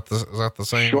payday. Is that the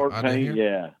same? Short,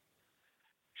 yeah.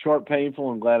 Short,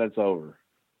 painful, and glad it's over.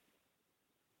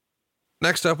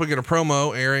 Next up, we get a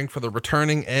promo airing for the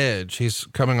returning Edge. He's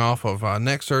coming off of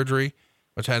neck surgery,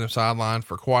 which had him sidelined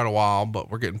for quite a while, but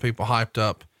we're getting people hyped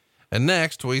up. And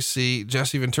next we see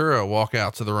Jesse Ventura walk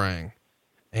out to the ring.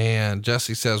 And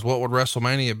Jesse says, what would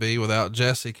WrestleMania be without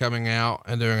Jesse coming out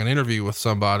and doing an interview with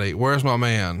somebody? Where's my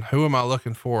man? Who am I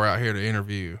looking for out here to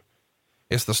interview?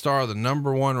 It's the star of the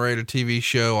 #1 rated TV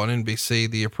show on NBC,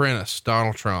 The Apprentice,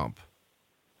 Donald Trump.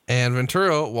 And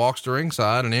Ventura walks to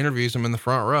ringside and interviews him in the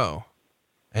front row.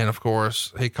 And of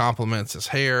course he compliments his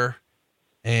hair,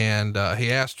 and he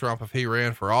asked Trump if he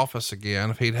ran for office again,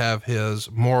 if he'd have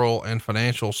his moral and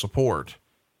financial support.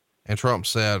 And Trump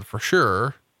said, for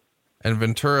sure. And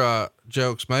Ventura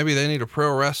jokes, maybe they need a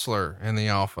pro wrestler in the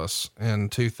office in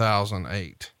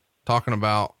 2008, talking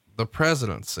about the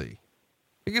presidency.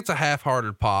 It gets a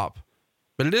half-hearted pop,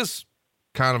 but it is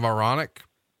kind of ironic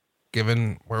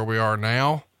given where we are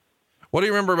now. What do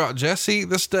you remember about Jesse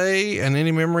this day and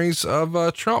any memories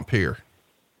of Trump here?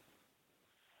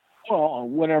 Well,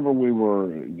 whenever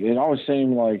it always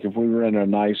seemed like if we were in a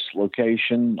nice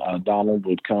location, Donald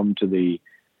would come to the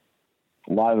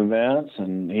live events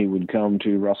and he would come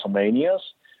to WrestleManias.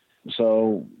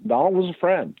 So Donald was a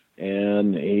friend,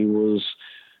 and he was,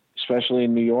 especially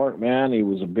in New York, man, he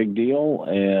was a big deal,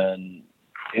 and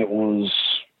it was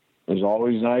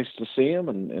always nice to see him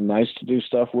and nice to do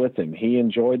stuff with him. He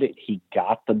enjoyed it. He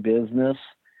got the business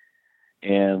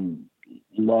and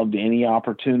loved any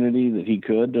opportunity that he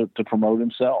could to promote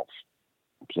himself.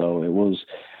 So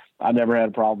I never had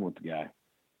a problem with the guy.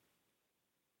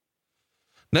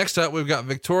 Next up, we've got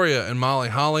Victoria and Molly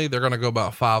Holly. They're going to go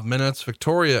about 5 minutes.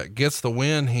 Victoria gets the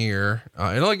win here.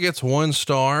 It only gets 1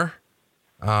 star.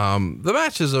 The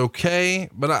match is okay,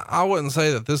 but I wouldn't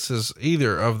say that this is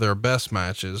either of their best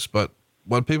matches, but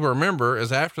what people remember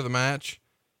is after the match,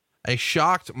 a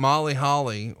shocked Molly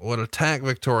Holly would attack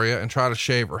Victoria and try to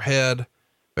shave her head.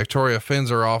 Victoria fends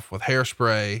her off with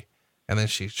hairspray, and then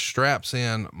she straps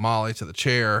in Molly to the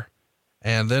chair.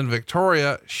 And then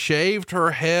Victoria shaved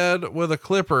her head with a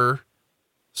clipper.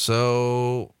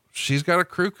 So she's got a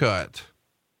crew cut.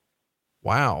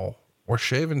 Wow. We're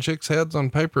shaving chicks' heads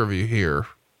on pay-per-view here.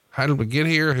 How did we get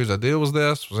here? Whose idea was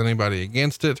this? Was anybody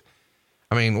against it?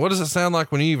 I mean, what does it sound like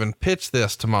when you even pitch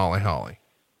this to Molly Holly?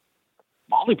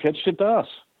 Molly pitched it to us.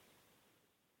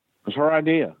 It was her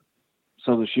idea,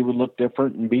 so that she would look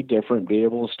different and be different, be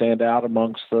able to stand out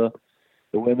amongst the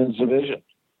women's division.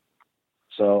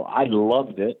 So I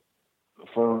loved it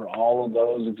for all of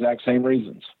those exact same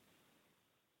reasons.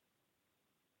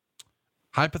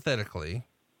 Hypothetically,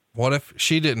 what if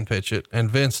she didn't pitch it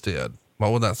and Vince did?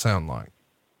 What would that sound like?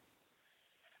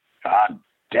 God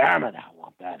damn it, I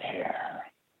want that hair.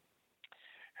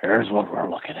 Here's what we're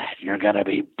looking at. You're going to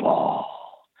be bald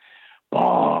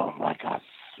like a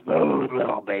smooth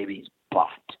little baby's butt.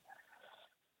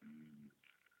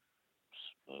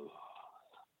 Smooth.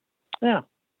 Yeah.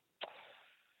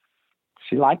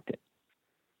 She liked it.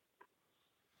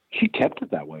 She kept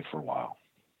it that way for a while.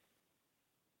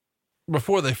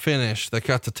 Before they finished, they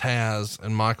cut to Taz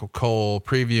and Michael Cole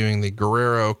previewing the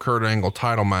Guerrero Kurt Angle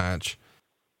title match.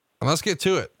 And let's get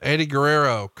to it. Eddie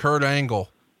Guerrero, Kurt Angle.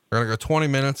 We're going to go 20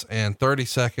 minutes and 30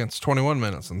 seconds, 21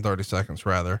 minutes and 30 seconds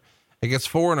rather. It gets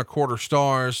 4.25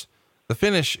 stars. The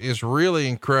finish is really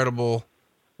incredible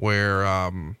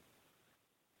where,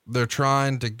 they're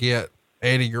trying to get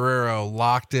Eddie Guerrero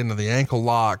locked into the ankle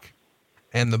lock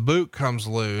and the boot comes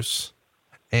loose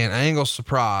and Angle's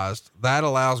surprised. That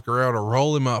allows Guerrero to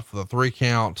roll him up for the 3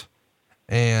 count.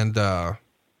 And,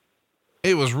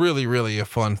 it was really, really a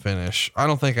fun finish. I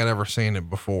don't think I'd ever seen it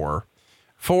before.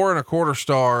 4.25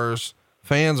 stars.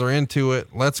 Fans are into it.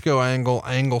 Let's go Angle.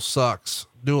 Angle sucks.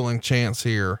 Dueling chants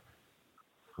here.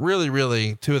 Really,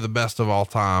 really 2 of the best of all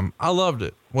time. I loved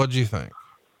it. What'd you think?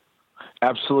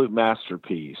 Absolute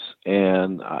masterpiece.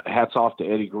 And hats off to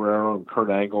Eddie Guerrero and Kurt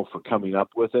Angle for coming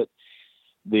up with it.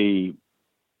 The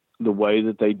way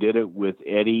that they did it with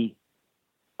Eddie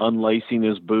unlacing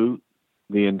his boot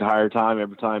the entire time,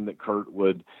 every time that Kurt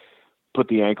would put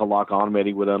the ankle lock on him,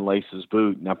 Eddie would unlace his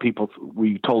boot. Now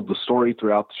we told the story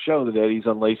throughout the show that Eddie's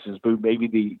unlacing his boot.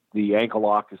 Maybe the ankle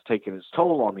lock is taking its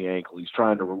toll on the ankle. He's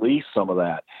trying to release some of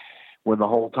that, when the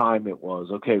whole time it was,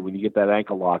 okay, when you get that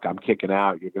ankle lock, I'm kicking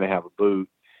out, you're going to have a boot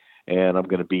and I'm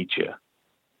going to beat you.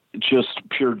 Just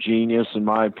pure genius in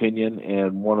my opinion.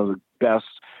 And one of the best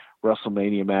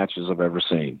WrestleMania matches I've ever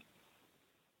seen.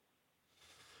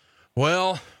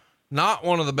 Well, not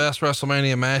one of the best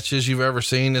WrestleMania matches you've ever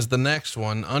seen is the next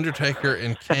one. Undertaker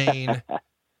and Kane, a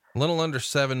little under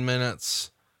 7 minutes.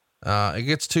 It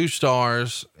gets 2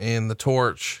 stars in the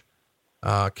torch.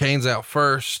 Kane's out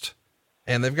first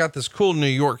and they've got this cool New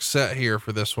York set here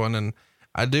for this one. And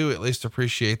I do at least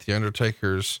appreciate the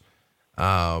Undertaker's,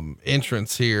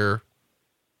 entrance here.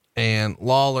 And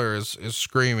Lawler is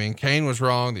screaming, Kane was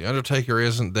wrong. The Undertaker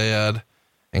isn't dead.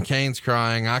 And Kane's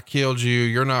crying, I killed you.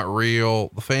 You're not real.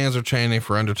 The fans are chanting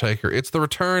for Undertaker. It's the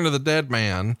return of the dead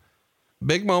man.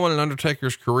 Big moment in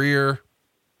Undertaker's career.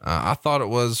 I thought it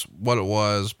was what it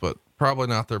was, but probably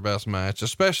not their best match,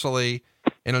 especially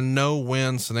in a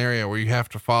no-win scenario where you have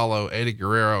to follow Eddie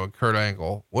Guerrero and Kurt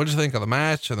Angle. What did you think of the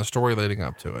match and the story leading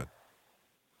up to it?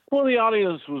 Well, the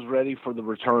audience was ready for the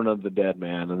return of the dead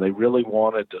man, and they really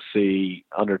wanted to see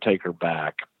Undertaker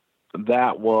back.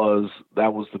 That was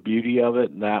the beauty of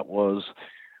it, and that was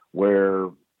where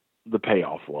the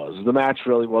payoff was. The match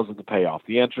really wasn't the payoff.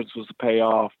 The entrance was the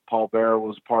payoff. Paul Bearer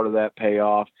was part of that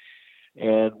payoff,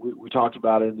 and we talked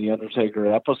about it in the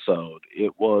Undertaker episode.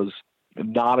 It was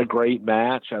not a great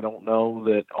match. I don't know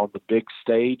that on the big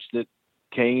stage that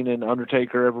Kane and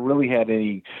Undertaker ever really had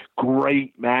any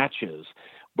great matches,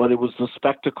 but it was the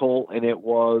spectacle, and it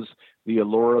was the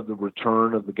allure of the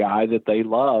return of the guy that they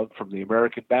loved from the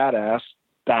American Badass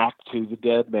back to the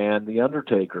dead man, the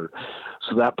Undertaker.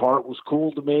 So that part was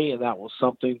cool to me. And that was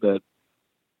something that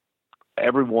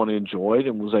everyone enjoyed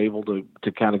and was able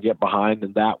to kind of get behind.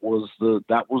 And that was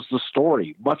the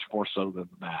story, much more so than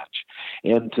the match.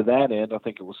 And to that end, I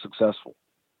think it was successful.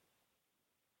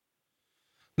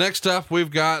 Next up, we've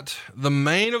got the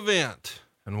main event.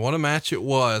 And what a match it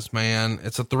was, man.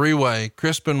 It's a 3-way,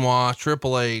 Chris Benoit,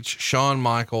 Triple H, Shawn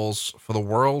Michaels for the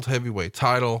world heavyweight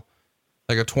title.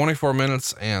 They go 24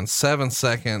 minutes and 7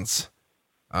 seconds.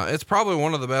 It's probably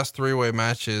one of the best 3-way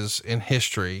matches in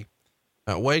history.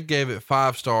 Wade gave it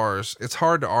 5 stars. It's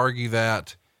hard to argue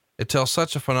that. It tells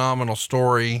such a phenomenal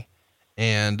story,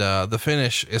 and the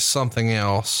finish is something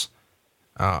else.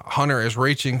 Hunter is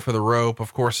reaching for the rope.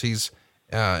 Of course, he's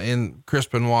in Chris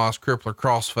Benoit's crippler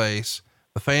crossface.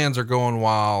 The fans are going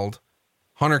wild.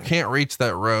 Hunter can't reach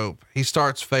that rope. He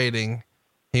starts fading.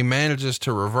 He manages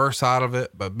to reverse out of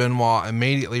it, but Benoit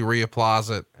immediately reapplies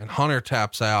it, and Hunter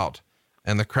taps out,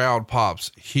 and the crowd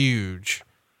pops huge.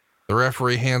 The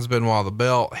referee hands Benoit the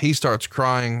belt. He starts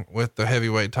crying with the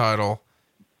heavyweight title.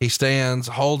 He stands,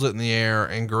 holds it in the air,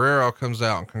 and Guerrero comes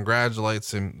out and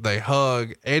congratulates him. They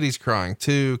hug. Eddie's crying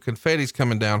too. Confetti's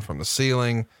coming down from the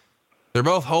ceiling. They're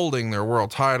both holding their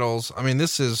world titles. I mean,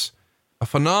 this is a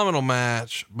phenomenal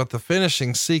match, but the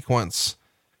finishing sequence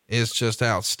is just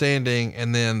outstanding.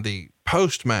 And then the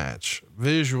post-match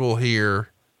visual here,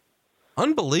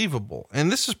 unbelievable.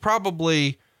 And this is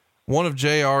probably one of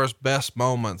JR's best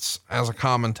moments as a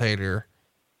commentator.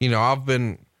 You know, I've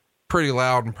been pretty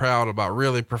loud and proud about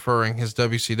really preferring his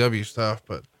WCW stuff,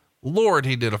 but Lord,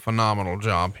 he did a phenomenal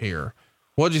job here.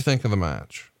 What'd you think of the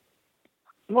match?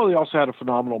 Well, he also had a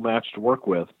phenomenal match to work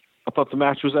with. I thought the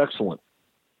match was excellent.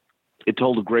 It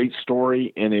told a great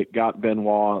story, and it got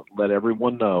Benoit, let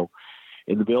everyone know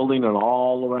in the building and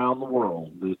all around the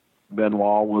world that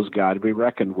Benoit was a guy to be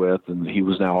reckoned with, and he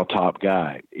was now a top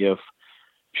guy. If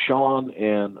Sean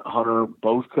and Hunter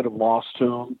both could have lost to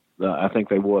him, I think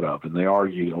they would have, and they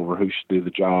argued over who should do the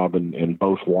job, and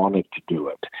both wanted to do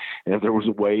it. And if there was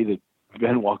a way that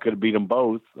Benoit could have beat them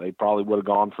both, they probably would have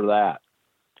gone for that.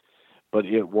 But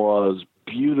it was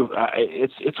beautiful.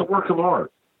 It's a work of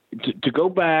art. To go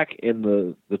back in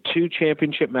the two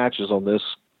championship matches on this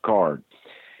card,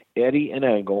 Eddie and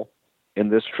Angle in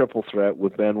this triple threat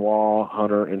with Benoit,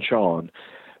 Hunter, and Sean,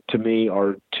 to me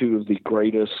are two of the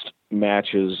greatest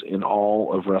matches in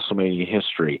all of WrestleMania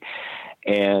history.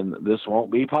 And this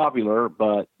won't be popular,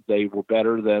 but they were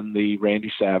better than the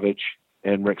Randy Savage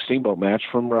and Rick Steamboat match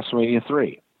from WrestleMania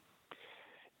 3.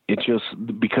 It's just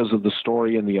because of the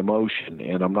story and the emotion,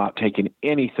 and I'm not taking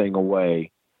anything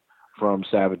away from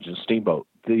Savage and Steamboat.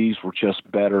 These were just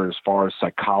better as far as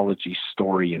psychology,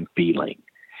 story, and feeling.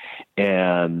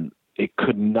 And it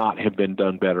could not have been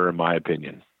done better, in my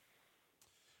opinion.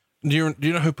 Do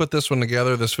you know who put this one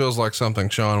together? This feels like something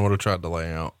Sean would have tried to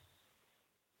lay out.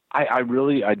 I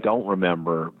don't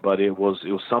remember, but it was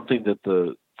something that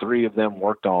the three of them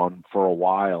worked on for a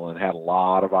while and had a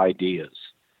lot of ideas.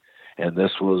 And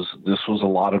this was a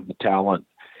lot of the talent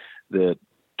that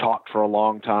talked for a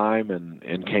long time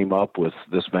and came up with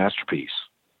this masterpiece.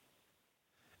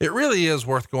 It really is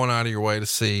worth going out of your way to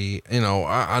see. You know,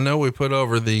 I know we put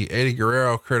over the Eddie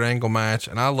Guerrero Kurt Angle match,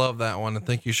 and I love that one and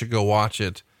think you should go watch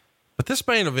it. But this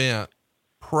main event,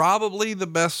 probably the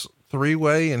best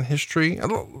three-way in history.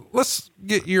 Let's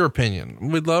get your opinion.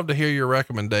 We'd love to hear your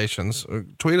recommendations.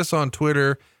 Tweet us on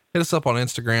Twitter, hit us up on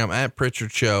Instagram at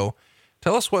Pritchard Show.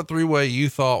 Tell us what three-way you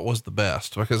thought was the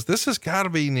best, because this has got to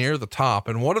be near the top.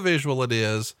 And what a visual it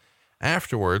is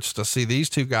afterwards to see these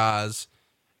two guys,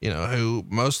 you know, who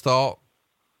most thought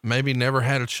maybe never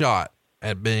had a shot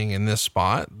at being in this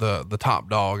spot. The top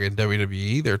dog in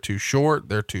WWE. They're too short.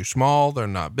 They're too small. They're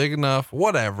not big enough,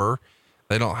 whatever.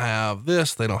 They don't have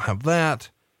this. They don't have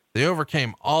that. They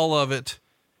overcame all of it.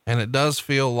 And it does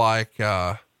feel like,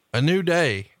 a new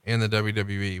day in the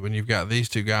WWE when you've got these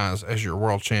two guys as your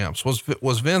world champs.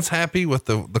 Was Vince happy with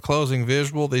the closing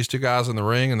visual, these two guys in the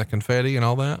ring and the confetti and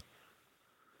all that?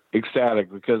 Ecstatic,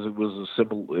 because it was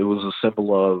a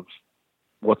symbol of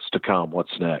what's to come,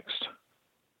 what's next.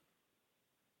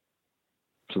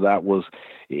 So that was,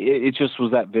 it just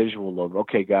was that visual of,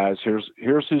 okay, guys, here's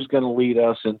who's going to lead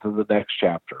us into the next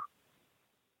chapter.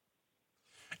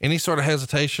 Any sort of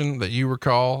hesitation that you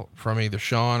recall from either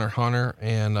Sean or Hunter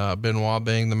and Benoit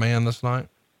being the man this night?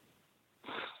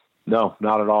 No,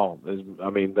 not at all.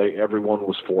 I mean, everyone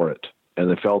was for it,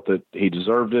 and they felt that he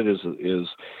deserved it. Is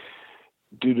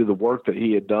due to the work that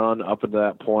he had done up until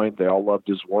that point. They all loved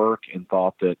his work and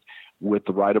thought that with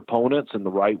the right opponents in the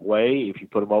right way, if you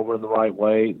put him over in the right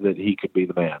way, that he could be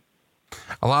the man.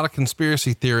 A lot of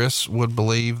conspiracy theorists would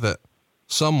believe that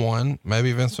someone,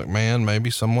 maybe Vince McMahon,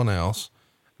 maybe someone else,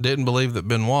 didn't believe that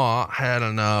Benoit had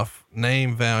enough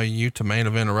name value to main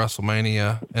event a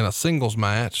WrestleMania in a singles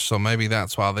match. So maybe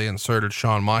that's why they inserted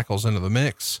Shawn Michaels into the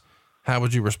mix. How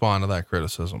would you respond to that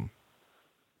criticism?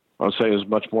 I would say it was a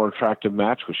much more attractive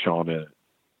match with Shawn in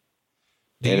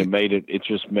it. It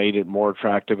just made it more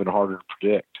attractive and harder to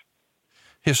predict.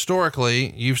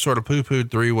 Historically, you've sort of poo-pooed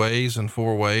 3 ways and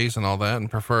 4 ways and all that and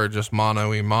preferred just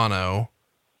mono.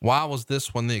 Why was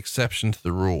this one the exception to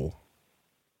the rule?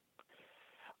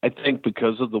 I think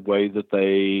because of the way that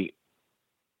they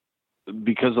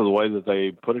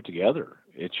put it together.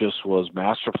 It just was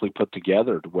masterfully put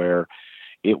together to where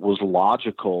it was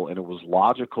logical, and it was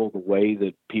logical the way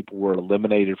that people were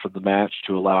eliminated from the match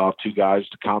to allow two guys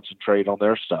to concentrate on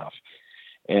their stuff.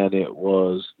 And it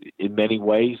was, in many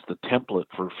ways, the template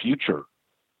for future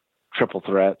triple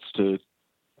threats to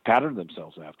pattern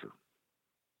themselves after.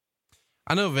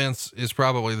 I know Vince is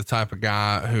probably the type of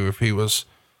guy who, if he was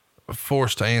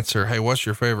forced to answer, hey, what's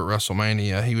your favorite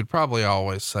WrestleMania? He would probably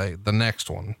always say the next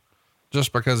one,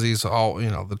 just because he's all, you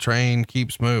know, the train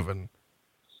keeps moving.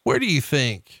 Where do you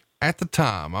think at the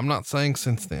time, I'm not saying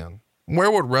since then, where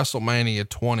would WrestleMania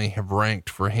 20 have ranked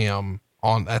for him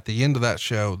at the end of that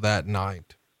show that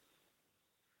night?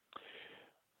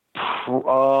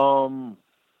 Probably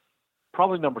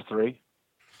number 3.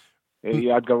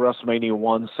 Yeah, I'd go WrestleMania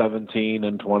 1, 17,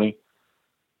 and 20.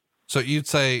 So you'd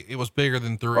say it was bigger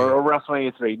than 3, or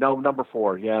WrestleMania 3. No, number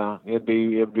 4. Yeah. It would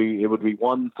be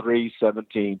 1, 3,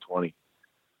 17, 20.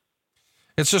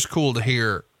 It's just cool to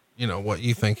hear, you know, what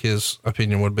you think his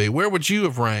opinion would be. Where would you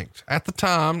have ranked at the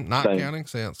time? Not Same. Counting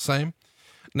since. Same.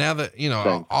 Now that, you know,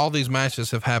 Same. all these matches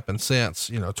have happened since,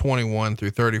 you know, 21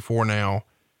 through 34 now.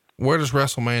 Where does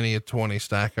WrestleMania 20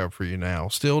 stack up for you now?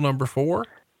 Still number 4?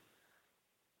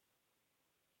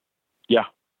 Yeah.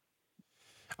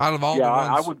 Out of all the ones,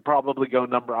 I would probably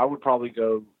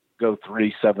go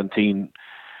 3, 17,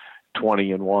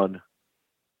 20, and 1.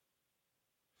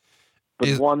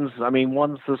 But one's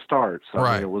the start. So right.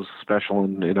 I mean, it was special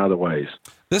in other ways.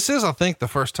 This is, I think, the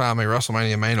first time a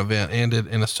WrestleMania main event ended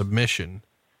in a submission.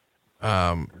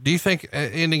 Do you think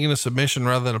ending in a submission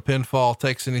rather than a pinfall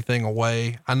takes anything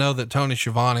away? I know that Tony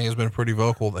Schiavone has been pretty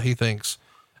vocal that he thinks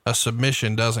a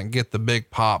submission doesn't get the big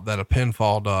pop that a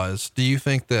pinfall does. Do you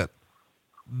think that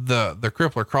the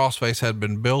crippler crossface had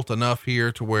been built enough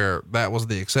here to where that was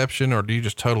the exception, or do you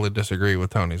just totally disagree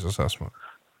with Tony's assessment?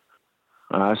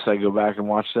 I say go back and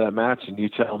watch that match and you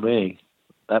tell me.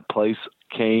 That place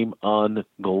came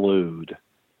unglued.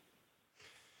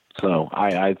 So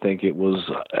I think it was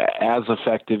as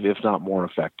effective, if not more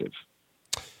effective.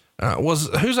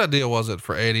 Whose idea was it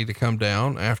for Eddie to come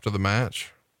down after the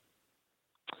match?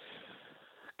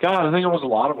 God, I think it was a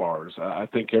lot of ours. I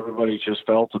think everybody just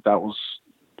felt that was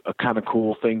a kind of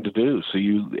cool thing to do. So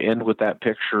you end with that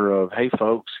picture of, hey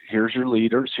folks, here's your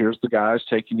leaders. Here's the guys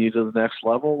taking you to the next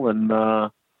level.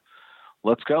 And,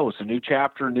 let's go. It's a new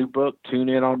chapter, new book. Tune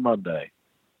in on Monday.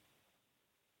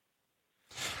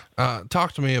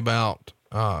 Talk to me about,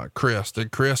 Chris.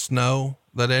 Did Chris know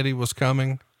that Eddie was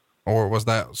coming, or was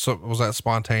that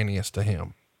spontaneous to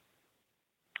him?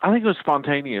 I think it was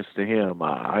spontaneous to him.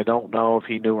 I don't know if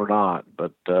he knew or not,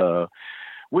 but,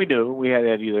 we knew we had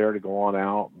Eddie there to go on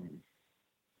out and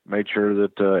made sure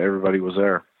that everybody was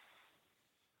there.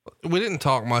 We didn't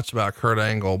talk much about Kurt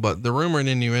Angle, but the rumor and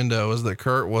innuendo is that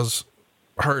Kurt was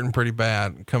hurting pretty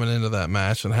bad coming into that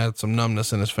match and had some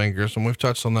numbness in his fingers. And we've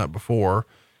touched on that before.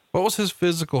 What was his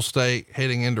physical state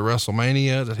heading into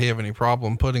WrestleMania? Did he have any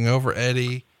problem putting over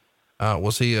Eddie?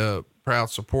 Was he a proud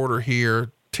supporter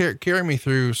here? Carry me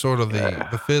through sort of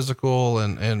the physical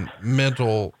and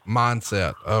mental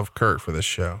mindset of Kurt for this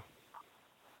show.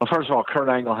 Well, first of all, Kurt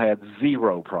Angle had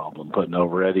zero problem putting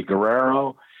over Eddie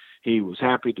Guerrero. He was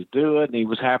happy to do it, and he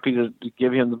was happy to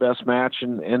give him the best match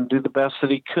and do the best that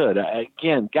he could.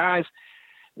 Again, guys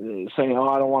saying, oh,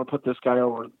 I don't want to put this guy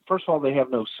over. First of all, they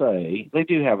have no say. They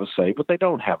do have a say, but they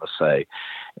don't have a say.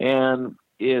 And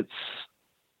it's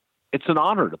an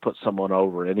honor to put someone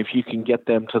over, and if you can get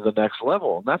them to the next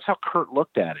level. And that's how Kurt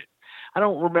looked at it. I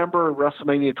don't remember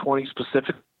WrestleMania 20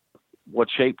 specific what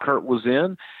shape Kurt was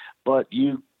in, but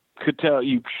you could tell,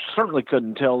 you certainly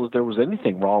couldn't tell that there was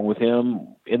anything wrong with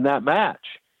him in that match.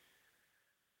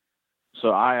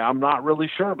 So I'm not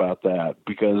really sure about that,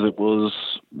 because it was,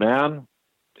 man,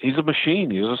 he's a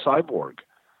machine. He's a cyborg.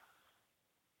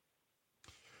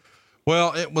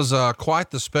 Well, it was quite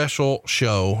the special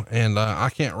show, and I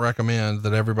can't recommend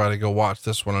that everybody go watch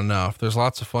this one enough. There's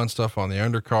lots of fun stuff on the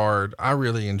undercard. I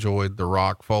really enjoyed the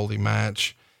Rock Foley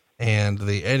match, and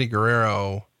the Eddie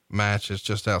Guerrero match is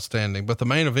just outstanding. But the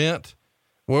main event,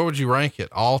 where would you rank it?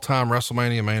 All-time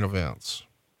WrestleMania main events?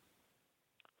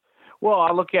 Well,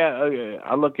 I look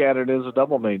at it as a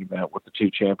double main event with the two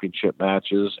championship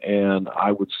matches, and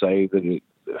I would say that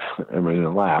a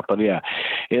lap, but yeah,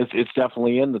 it's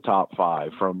definitely in the top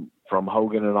 5 from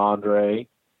Hogan and Andre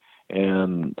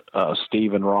and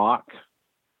Steve and Rock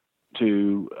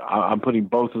to, I'm putting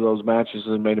both of those matches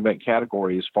in the main event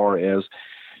category as far as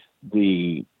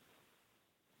the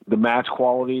match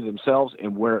quality themselves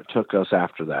and where it took us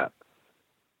after that.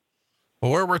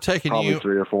 Well, where we're taking probably you,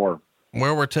 3 or 4.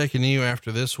 Where we're taking you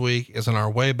after this week is in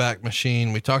our Wayback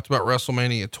Machine. We talked about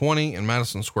WrestleMania 20 in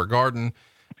Madison Square Garden.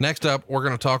 If Next up, we're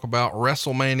going to talk about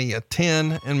WrestleMania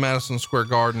 10 in Madison Square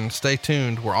Garden. Stay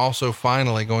tuned. We're also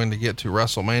finally going to get to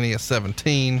WrestleMania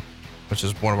 17, which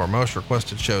is one of our most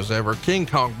requested shows ever. King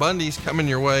Kong Bundy's coming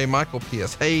your way. Michael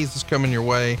P.S. Hayes is coming your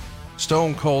way.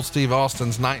 Stone Cold Steve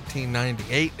Austin's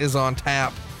 1998 is on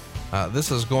tap.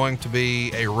 This is going to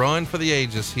be a run for the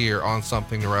ages here on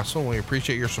Something to Wrestle. We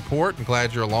appreciate your support and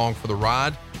glad you're along for the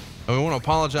ride. And we want to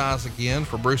apologize again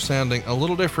for Bruce sounding a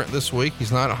little different this week.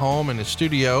 He's not at home in his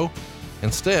studio.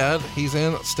 Instead, he's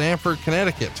in Stamford,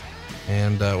 Connecticut.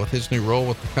 And with his new role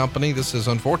with the company, this is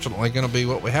unfortunately going to be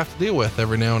what we have to deal with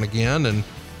every now and again. And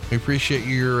we appreciate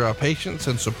your patience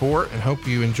and support and hope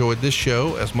you enjoyed this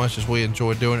show as much as we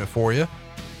enjoyed doing it for you.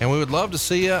 And we would love to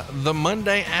see you the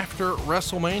Monday after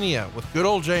WrestleMania with good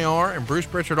old JR and Bruce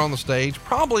Pritchard on the stage,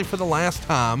 probably for the last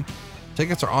time.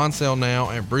 Tickets are on sale now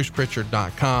at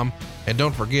brucepritchard.com. And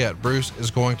don't forget, Bruce is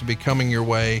going to be coming your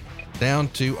way down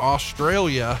to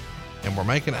Australia, and we're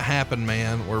making it happen,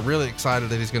 man. We're really excited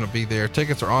that he's going to be there.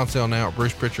 Tickets are on sale now at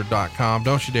brucepritchard.com.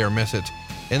 Don't you dare miss it.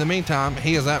 In the meantime,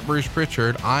 he is at Bruce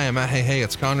Pritchard. I am at Hey,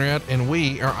 it's Conrad, and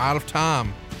we are out of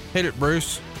time. Hit it,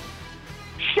 Bruce.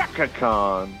 Shaka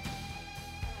Khan.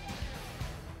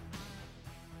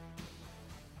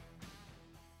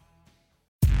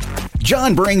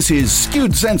 John brings his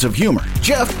skewed sense of humor.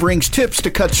 Jeff brings tips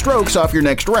to cut strokes off your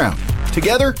next round.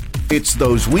 Together, it's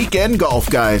those weekend golf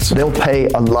guys. They'll pay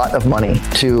a lot of money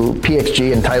to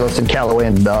PXG and Titleist and Callaway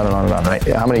and on and on and on, right?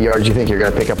 How many yards do you think you're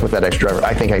going to pick up with that extra driver?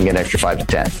 I think I can get an extra 5 to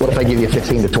 10. What if I give you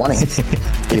 15 to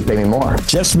 20? You pay me more.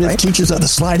 Jeff Smith, right? Teaches on a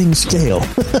sliding scale.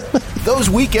 Those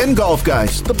Weekend Golf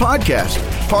Guys, the podcast,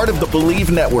 part of the Believe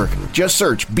Network. Just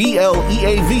search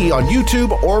BLEAV on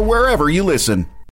YouTube or wherever you listen.